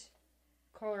and Correct.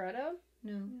 Colorado?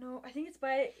 No. I think it's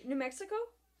by New Mexico.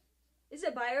 Is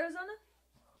it by Arizona?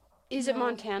 Is it No.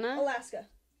 Montana? Alaska,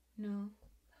 No.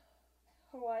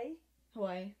 Hawaii.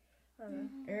 Hawaii, I don't know.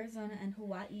 Arizona, and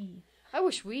Hawaii. I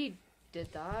wish we did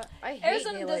that. I hate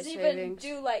Arizona daylight doesn't even savings.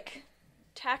 do like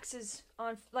taxes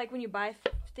on like when you buy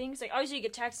things. Like obviously you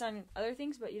get taxed on other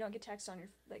things, but you don't get taxed on your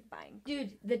like buying.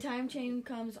 Dude, the time change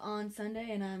comes on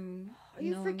Sunday, and I'm. Are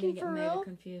you I'm freaking gonna get for mega real?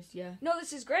 confused. Yeah. No,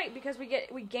 this is great because we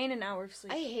gain an hour of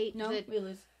sleep. I hate No, that. we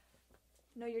lose.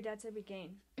 No, your dad said we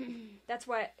gain. That's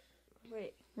why.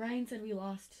 Wait, Ryan said we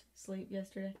lost sleep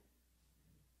yesterday.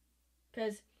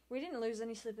 Cause we didn't lose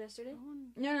any sleep yesterday.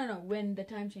 no. When the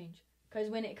time change, cause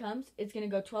when it comes, it's gonna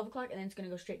go 12 o'clock, and then it's gonna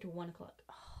go straight to 1 o'clock.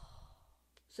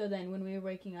 So then, when we were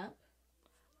waking up,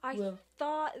 I Well-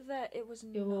 thought that it was.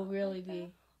 it will not really like that.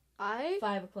 be I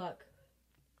 5 o'clock.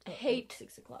 to hate-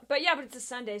 6 o'clock. But yeah, but it's a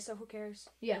Sunday, so who cares?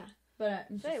 Yeah, but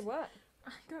Say what?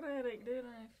 I got a headache, dude.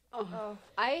 Oh,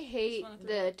 I hate wanna throw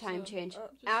the up, time so- change.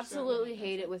 Just Absolutely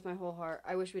hate it with my whole heart.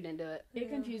 I wish we didn't do it. it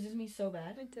confuses me so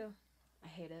bad. me too. I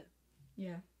hate it.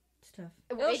 Yeah, it's tough.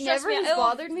 It never has It'll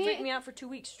bothered me. Freak me out for 2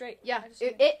 weeks straight. Yeah, I just-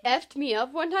 it effed me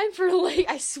up one time for like,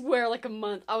 I swear, like a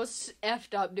month. I was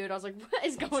effed up, dude. I was like, what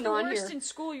is It's going the on worst here? in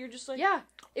school. You're just like, Yeah,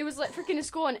 it was like freaking in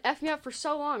school and effed me up for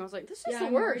so long. I was like, this is Yeah, the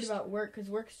I'm worried worst. about work because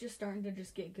work's just starting to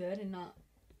just get good and not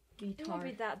be it won't be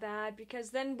hard. that bad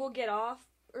because then we'll get off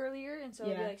earlier, and so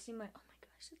it'll Yeah. be like seem like, oh my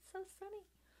gosh, it's so sunny.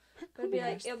 But it'll be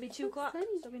like it'll be 2 o'clock. sunny.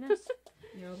 So it'll be nice.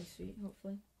 You'll be sweet,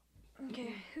 hopefully.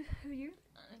 Okay, who are you?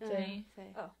 It's me.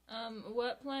 Faye.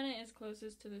 What planet is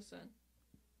closest to the sun?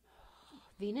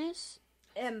 Venus?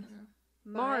 M.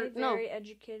 Mars- My no. very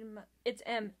educated. It's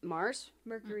M. Mars?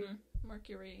 Mercury. Mm-mm.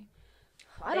 Mercury.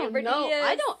 I don't Favorite know.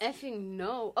 I is- don't effing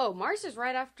know. Oh, Mars is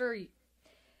right after.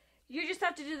 You just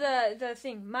have to do the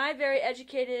thing. My very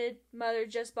educated mother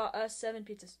just bought us 7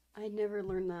 pizzas. I never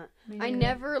learned that. Me I neither.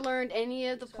 never learned any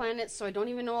of the planets, so I don't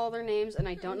even know all their names, and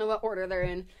I don't know what order they're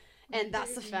in. And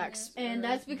that's the facts. And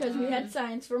that's because we had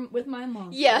science with my mom.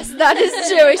 Yes, that is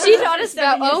true. She taught us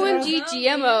about 7 years OMG ago.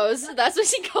 GMOs. That's what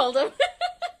she called them.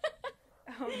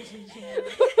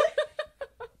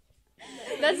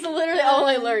 That's literally all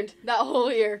I learned that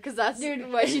whole year, because that's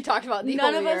Dude, what she talked about the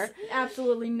None whole of year. us,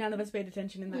 absolutely none of us paid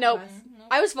attention in that Nope. class.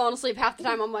 I was falling asleep half the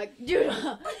time. I'm like, Dude,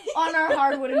 on our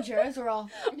hardwooden chairs, we're all.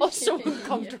 I'm so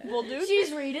uncomfortable, dude.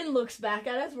 She's reading, looks back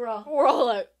at us, we're all. We're all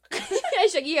like, I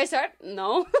was like, you guys start?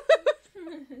 No.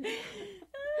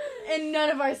 And none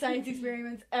of our science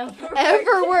experiments ever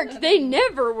Ever worked. They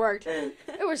never worked. It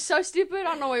was so stupid. I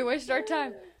don't know why we wasted our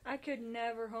time. I could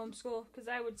never homeschool because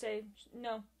I would say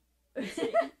no.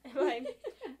 Like,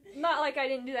 not like I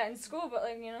didn't do that in school, but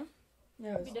like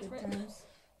That was Be good different. times.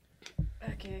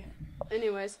 Okay.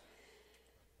 Anyways.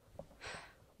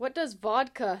 What does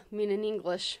vodka mean in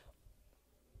English?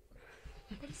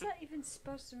 What is that even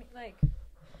supposed to mean? Like,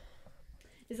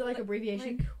 Is it like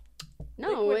abbreviation?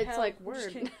 No, Liquid it's hell. like I'm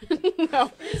word. just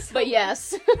No, but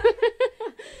yes.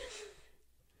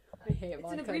 I hate it's vodka.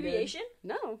 an dude. abbreviation?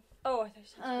 No, Oh, I thought you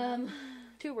said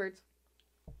 2 words.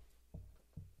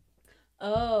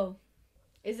 Oh.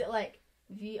 Is it like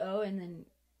VO and then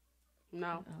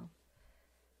No. oh?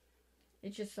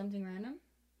 It's just something random?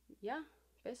 Yeah,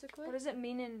 basically. What does it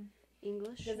mean in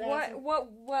English? Does that-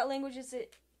 what language is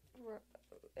it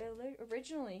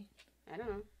originally? I don't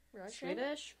know. Russian?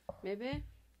 Swedish? Maybe?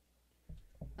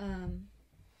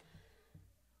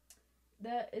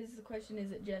 That is the question.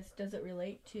 Is it just, does it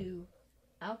relate to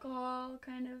alcohol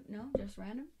kind of? No, just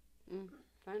random?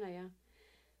 Kinda, yeah.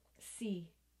 C.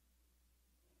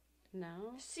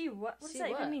 No? See what? What does See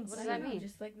that what? even mean? What I does See? that don't know, mean?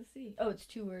 Just like the C. Oh, it's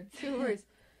 2 words. 2 words.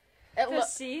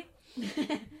 Because see?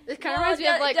 It kind of reminds me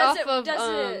of like does off of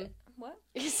it, what?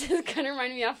 it kind of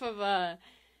reminds me off of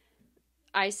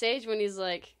Ice Age when he's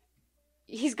like,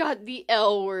 he's got the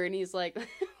L word and he's like,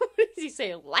 what does he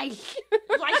say? Life.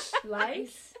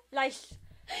 Lice? Lice.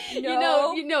 You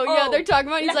know, yeah, they're talking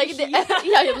about. He's like, Leprosy.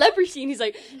 yeah, leprosy. And he's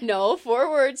like, no, 4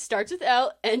 words, starts with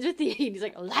L, ends with the E. And he's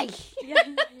like, life. Yeah,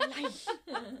 lice.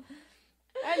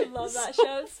 I love that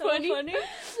show. It's so Funny. funny.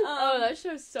 Oh, that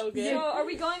show's so good. So, are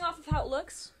we going off of how it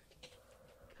looks?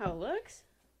 How it looks?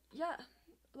 Yeah.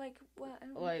 Like, what? I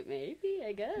don't know. Like, maybe,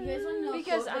 I guess. You guys want to know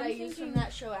Because because I I'm use from thinking-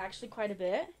 that show actually quite a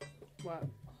bit? What?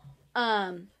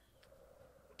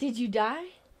 Did you die?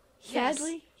 Yes.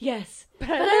 Sadly? Yes. But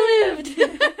I lived!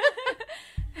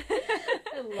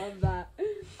 I love that.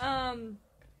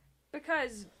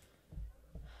 Because,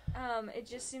 it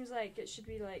just seems like it should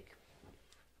be like,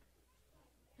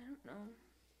 I don't know.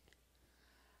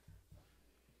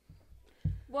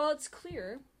 Well, it's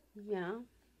clear, Yeah.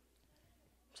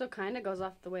 So kind of goes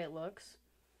off the way it looks.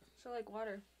 so like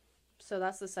water. So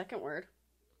that's the second word.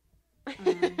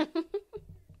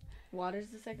 Water's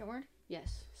the second word?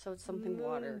 Yes. So it's something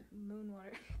water. Moon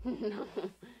water. No.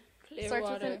 Clear Starts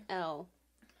water. with an L.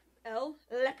 L.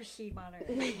 Leprosy water.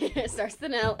 It starts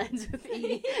with an L, ends with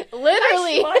E.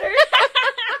 Literally. Water.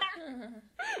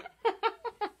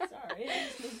 Sorry, I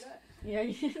just moved that. Yeah,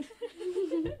 you did.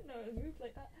 No, it moved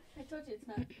like that. I told you it's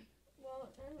not. Well,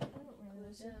 I don't remember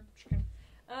this.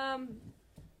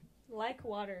 Like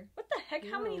water. What the heck?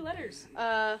 How many No. letters?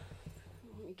 Let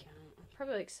me count.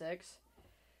 Probably like 6.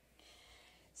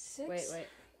 6. Wait.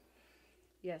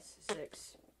 Yes,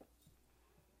 6.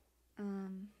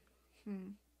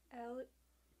 L.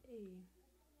 E.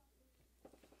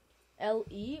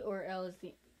 L-E or L is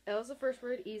the... L is the first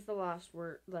word, E is the last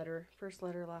word letter. First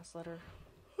letter, last letter.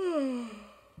 You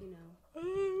know.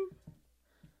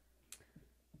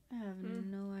 I have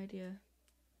no idea.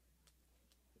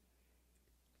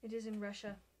 It is in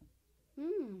Russia.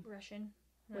 Russian.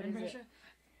 What Not in is it? Russia.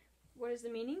 What is the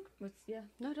meaning? What's, yeah.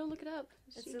 No, don't look it up.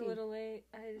 It's Cheating. a little late.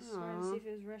 I just wanted to Aw. see if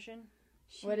it was Russian.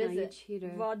 What Sheena, is you it?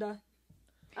 cheater. Voda.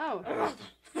 Oh.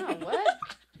 No, what?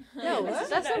 No, What?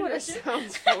 that's not what it Russian?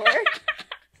 sounds for.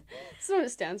 That's not what it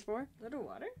stands for. Little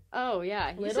water? Oh,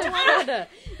 yeah. You Little? said Voda.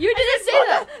 You didn't say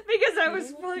that. Because I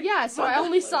was like, Yeah, so I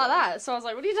only saw that. So I was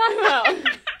like, what are you talking about?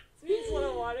 it means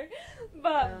little water.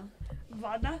 But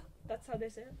Vada, that's how they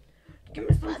say it. Give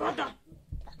me some Vada.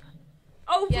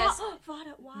 Oh, Yes.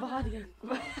 Vada. Vodka.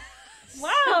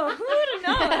 Wow, who would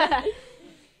have known?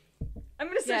 I'm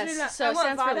gonna search it up. Yes, so I it want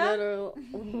stands for Vada. little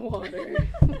water.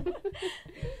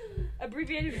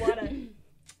 Abbreviated Vada.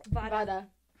 Vada.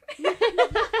 Vada.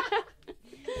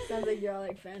 Sounds like you're all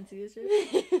like fancy as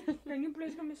shit. Can you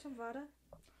please give me some Vada?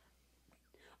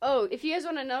 Oh, if you guys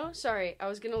want to know, sorry, I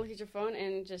was going to look at your phone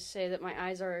and just say that my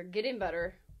eyes are getting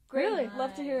better. Great. Really?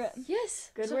 Love to hear it.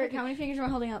 Yes. Good so work. happy. How many fingers am I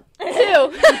holding up?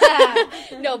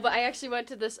 2. No, but I actually went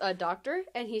to this doctor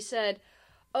and he said,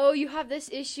 oh, you have this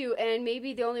issue and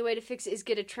maybe the only way to fix it is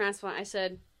get a transplant. I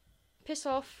said, piss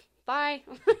off. Bye.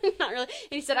 Not really.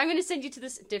 And he said, I'm going to send you to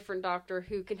this different doctor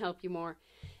who can help you more.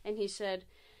 And he said,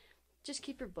 just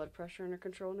keep your blood pressure under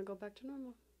control and it'll go back to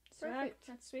normal. Perfect.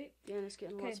 That's sweet. Yeah, and it's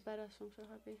getting Okay. lots better, so I'm so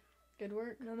happy. Good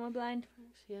work. No more blind.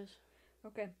 Yes.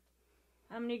 Okay.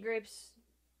 How many grapes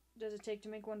does it take to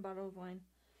make one bottle of wine?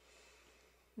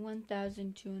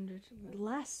 1,200.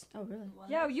 Less. Oh, really?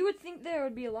 Yeah, you would think there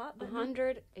would be a lot, but no.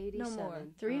 187. No more.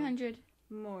 300.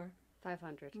 More.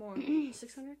 500. More.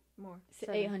 600? More.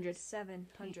 800.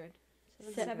 700.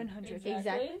 Se- 700.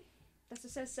 Exactly. That's what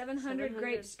it says 700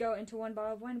 grapes go into one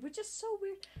bottle of wine, which is so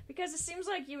weird because it seems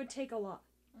like you would take a lot.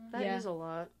 That is Yeah. a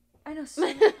lot. I know,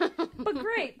 but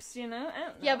grapes, you know? I don't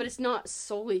know. Yeah, but it's not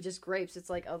solely just grapes. It's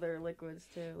like other liquids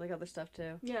too, like other stuff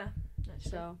too. Yeah. That's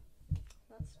true. So,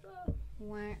 That's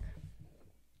Whack.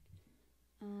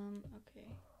 Okay.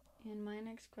 And my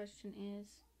next question is,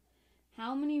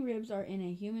 how many ribs are in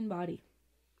a human body?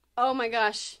 oh my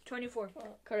gosh, 24.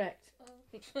 Correct.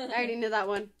 I already knew that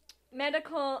one.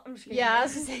 Medical. I'm just kidding. Yeah, I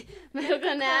was gonna say medical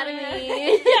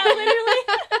anatomy. Yeah,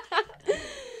 literally.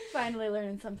 Finally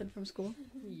learning something from school.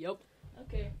 Yep.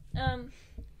 Okay.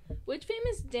 Which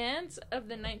famous dance of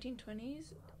the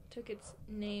 1920s took its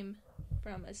name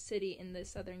from a city in the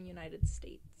southern United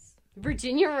States?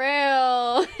 Virginia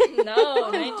Rail.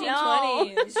 No,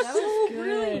 1920s. That was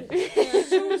good.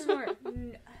 So smart.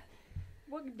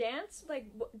 What dance? Like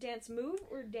what, dance move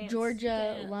or dance?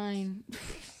 Georgia Dance. line.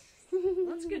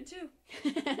 That's good too.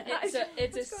 It's a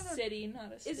What's going on? city,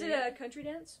 not a state. Is it a country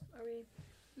dance? Are we?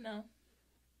 No.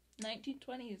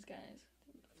 1920s, guys.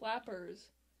 Flappers.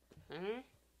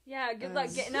 Yeah. Good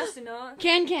luck getting us to know.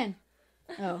 Can.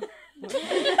 Oh.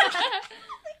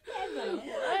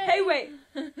 Hey, wait.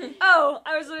 Oh,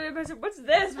 I was literally about to say, what's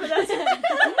this? But that's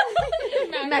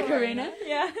Macarena.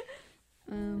 yeah.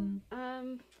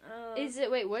 Is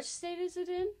it? Wait, which state is it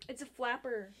in? It's a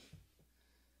flapper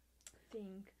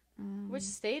thing. Which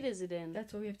state is it in?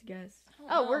 That's what we have to guess.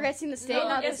 Oh, we're guessing the state, No,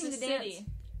 not it's the the guessing the city.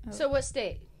 So what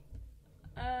state?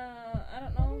 I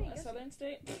don't know. A southern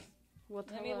state? Well,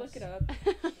 Let me tell look us. it up.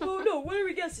 Oh no, what are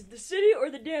we guessing? The city or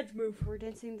the dance move? We're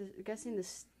guessing the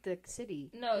city.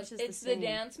 No, Which is it's the same.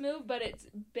 dance move, but it's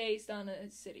based on a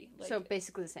city. Like, So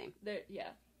basically the same. yeah.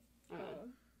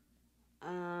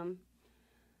 Oh.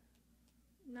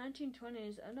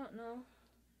 1920s. I don't know.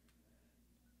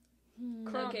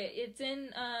 Crum. Okay, it's in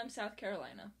South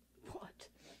Carolina. What?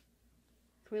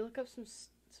 Can we look up some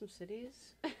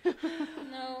cities?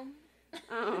 No.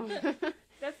 Oh.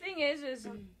 The thing is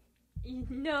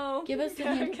no. Give us the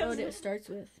hint what it starts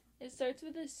with. It starts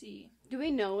with a C. Do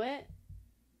we know it?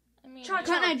 I mean, Cha-cha. I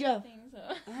Cotton Eye Joe. think so.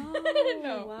 Oh,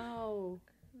 No. wow.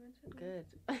 Good.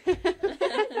 That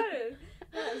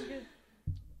was good.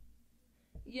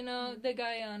 You know the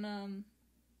guy on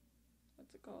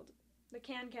what's it called? The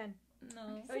can.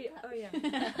 No. Oh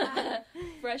yeah.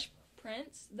 Fresh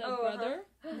Prince, the Oh, brother.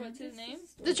 What's his name?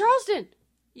 The Charleston.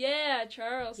 Yeah,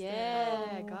 Charleston.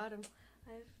 Yeah, Oh. got him.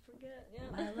 I forget. Yeah.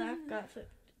 My laugh got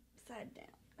flipped upside down.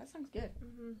 That sounds good.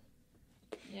 Mm-hmm.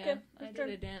 Yeah, Okay, I your did turn.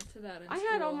 a dance to that in I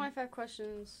had all school. my 5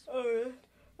 questions. Oh yeah.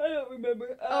 I don't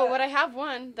remember. But I have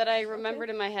one that I remembered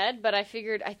in my head, but I think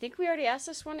we already asked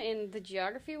this one in the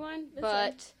geography one, That's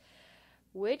but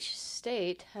which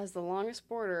state has the longest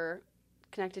border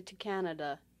connected to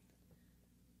Canada?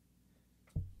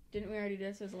 Didn't we already do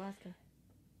this? It was Alaska.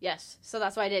 Yes, so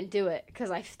that's why I didn't do it, because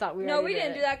I thought we No, already we did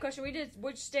didn't it. do that question. We did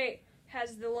which state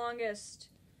has the longest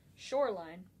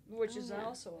shoreline, which is yeah.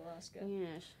 also Alaska.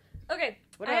 Yes. Okay,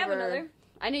 Whatever. I have another.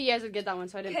 I knew you guys would get that one,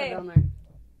 so I didn't put Okay. it on there.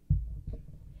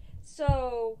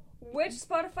 So, which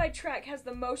Spotify track has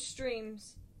the most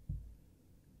streams,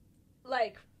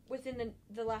 like, within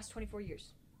the last 24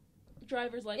 years?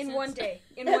 Driver's license. In one day.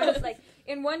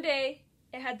 In one day,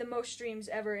 it had the most streams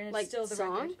ever, and it's Like still the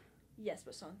song? record. Yes,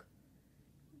 but song.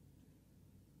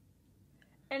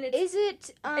 And it's, Is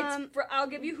it I'll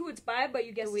give you who it's by, but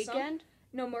you guess The the song. Weeknd?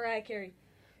 No, Mariah Carey.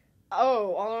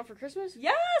 Oh, All I Want for Christmas?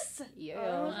 Yes! Yeah.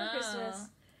 Oh, for Christmas.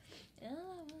 Yeah.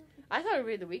 I thought it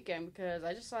would be The Weeknd because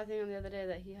I just saw a thing on the other day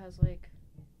that he has like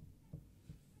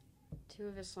 2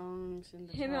 of his songs in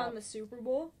the Him top. on the Super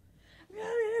Bowl.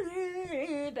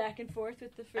 Back and forth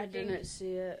with the freaking... I didn't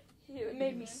see it. It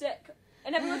made me sick.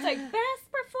 And everyone's like,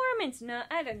 best performance. No,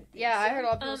 I didn't think Yeah, I so. heard a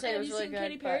lot of people say it have was you really seen good.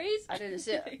 Katy but Perry's? I didn't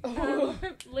see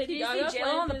it. Lady Did you Gaga see Jill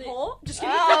playing on the for the- pole? Just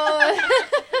kidding. Oh.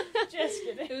 Just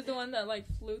kidding. It was the one that like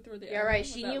flew through the Yeah, air. right.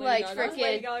 Was She that knew Lady like Gaga?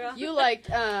 Lady freaking. Gaga. You liked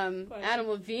Adam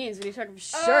Levine's when he took off his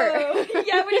shirt. Oh,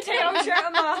 yeah, when you take off your shirt,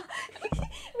 I'm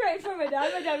right in front of my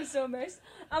dad. My dad was so immersed.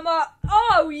 I'm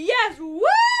oh, yes, woo!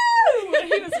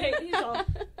 He was hating. He's all,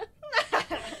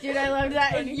 Dude, I love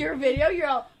that in your video. You're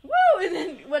all, woo! And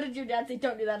then what did your dad say?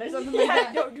 Don't do that or something like yeah,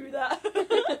 that. don't do that.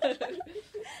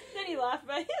 Then he laughed,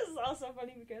 but it was also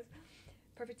funny because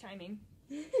perfect timing.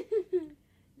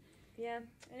 Yeah.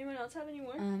 Anyone else have any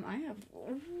more? I have.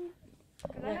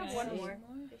 'Cause I have let's one see. more.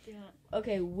 If you want.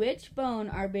 Okay, which bone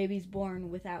are babies born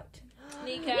without?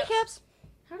 Kneecaps.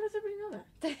 How does everybody know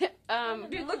that?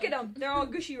 Dude, look at them. They're all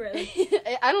gushy red.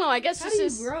 I don't know. I guess How this do you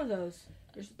is. grow those?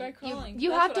 Just by You, crawling. you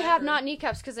That's have what to I have heard. not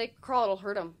kneecaps because they crawl. It'll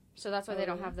hurt them. So that's why they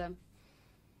don't yeah? have them.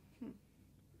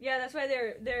 Yeah, that's why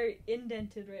they're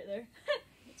indented right there.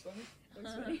 That's funny.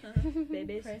 Looks funny.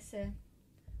 Babies. Press,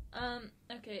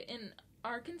 Okay, in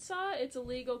Arkansas, it's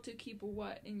illegal to keep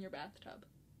what in your bathtub?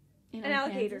 In An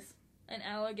alligator. Kansas. An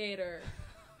alligator.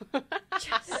 That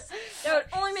would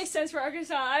only make sense for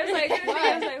Arkansas. I was like,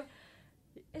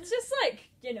 it's just like,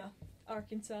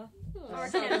 Arkansas.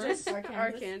 Arkansas.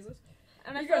 Arkansas.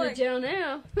 And I You're feel going like to jail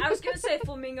now. I was gonna say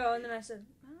flamingo, and then I said,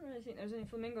 I don't really think there's any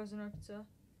flamingos in Arkansas.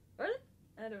 Really?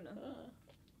 I don't know.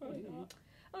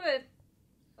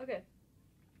 Okay.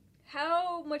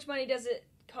 How much money does it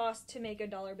cost to make a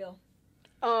dollar bill?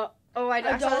 I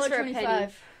saw this for a penny.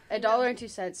 $1.25.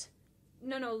 $1.02.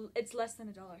 No, it's less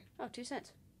than $1. Oh, 2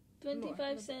 cents.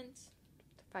 25 cents.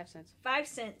 5 cents. 5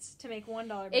 cents to make $1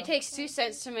 bill. It takes 2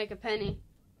 cents to make a penny.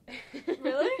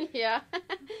 Really? Yeah.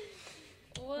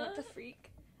 What the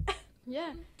freak?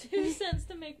 Yeah. 2 cents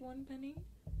to make 1 penny.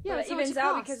 Yeah, But that's it how much evens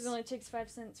out costs. because it only takes 5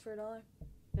 cents for $1.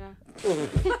 Yeah.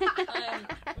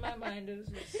 My mind is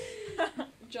just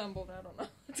jumbled. I don't know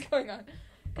what's going on.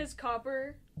 Because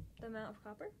copper, the amount of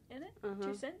copper in it,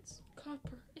 2 cents.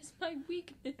 Copper is my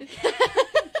weakness.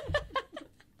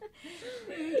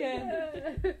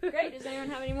 Okay. Great. Does anyone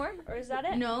have any more, or is that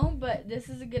it? No, but this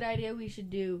is a good idea. We should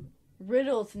do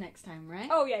riddles next time, right?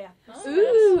 Oh yeah.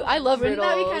 Ooh, I love Wouldn't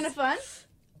riddles. that be kind of fun?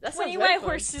 That When sounds you very weigh fun.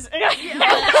 horses. Everyone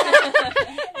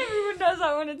does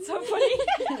that one. It's so funny.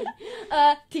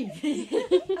 Teeth. I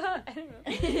don't know.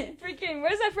 Freaking,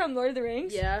 where's that from? Lord of the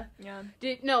Rings? Yeah. Yeah.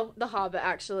 Dude, no, The Hobbit,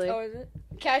 actually. Oh, is it?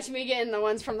 Catch me getting the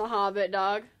ones from The Hobbit,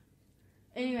 dog.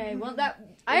 Anyway, well, that...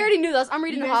 I already knew those. I'm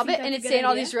reading You The guys Hobbit, think and that's it's a good saying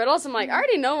all idea? these riddles. I'm like, I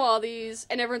already know all these.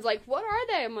 And everyone's like, what are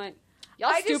they? I'm like,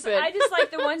 y'all stupid. I just like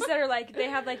the ones that are like, they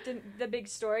have like the big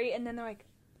story, and then they're like,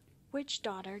 which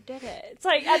daughter did it? It's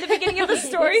like at the beginning of the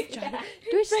story. Which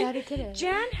like, daddy kid is?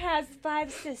 Jan has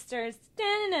 5 sisters.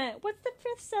 Da-na-na. What's the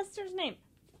 5th sister's name?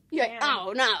 You're like, Jan.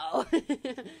 oh, no.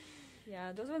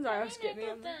 Yeah, those ones I always get me.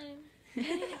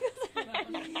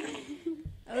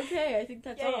 Okay, I think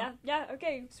that's all. Yeah.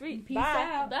 Okay, sweet. Peace Bye.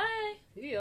 out. Bye. Yeah.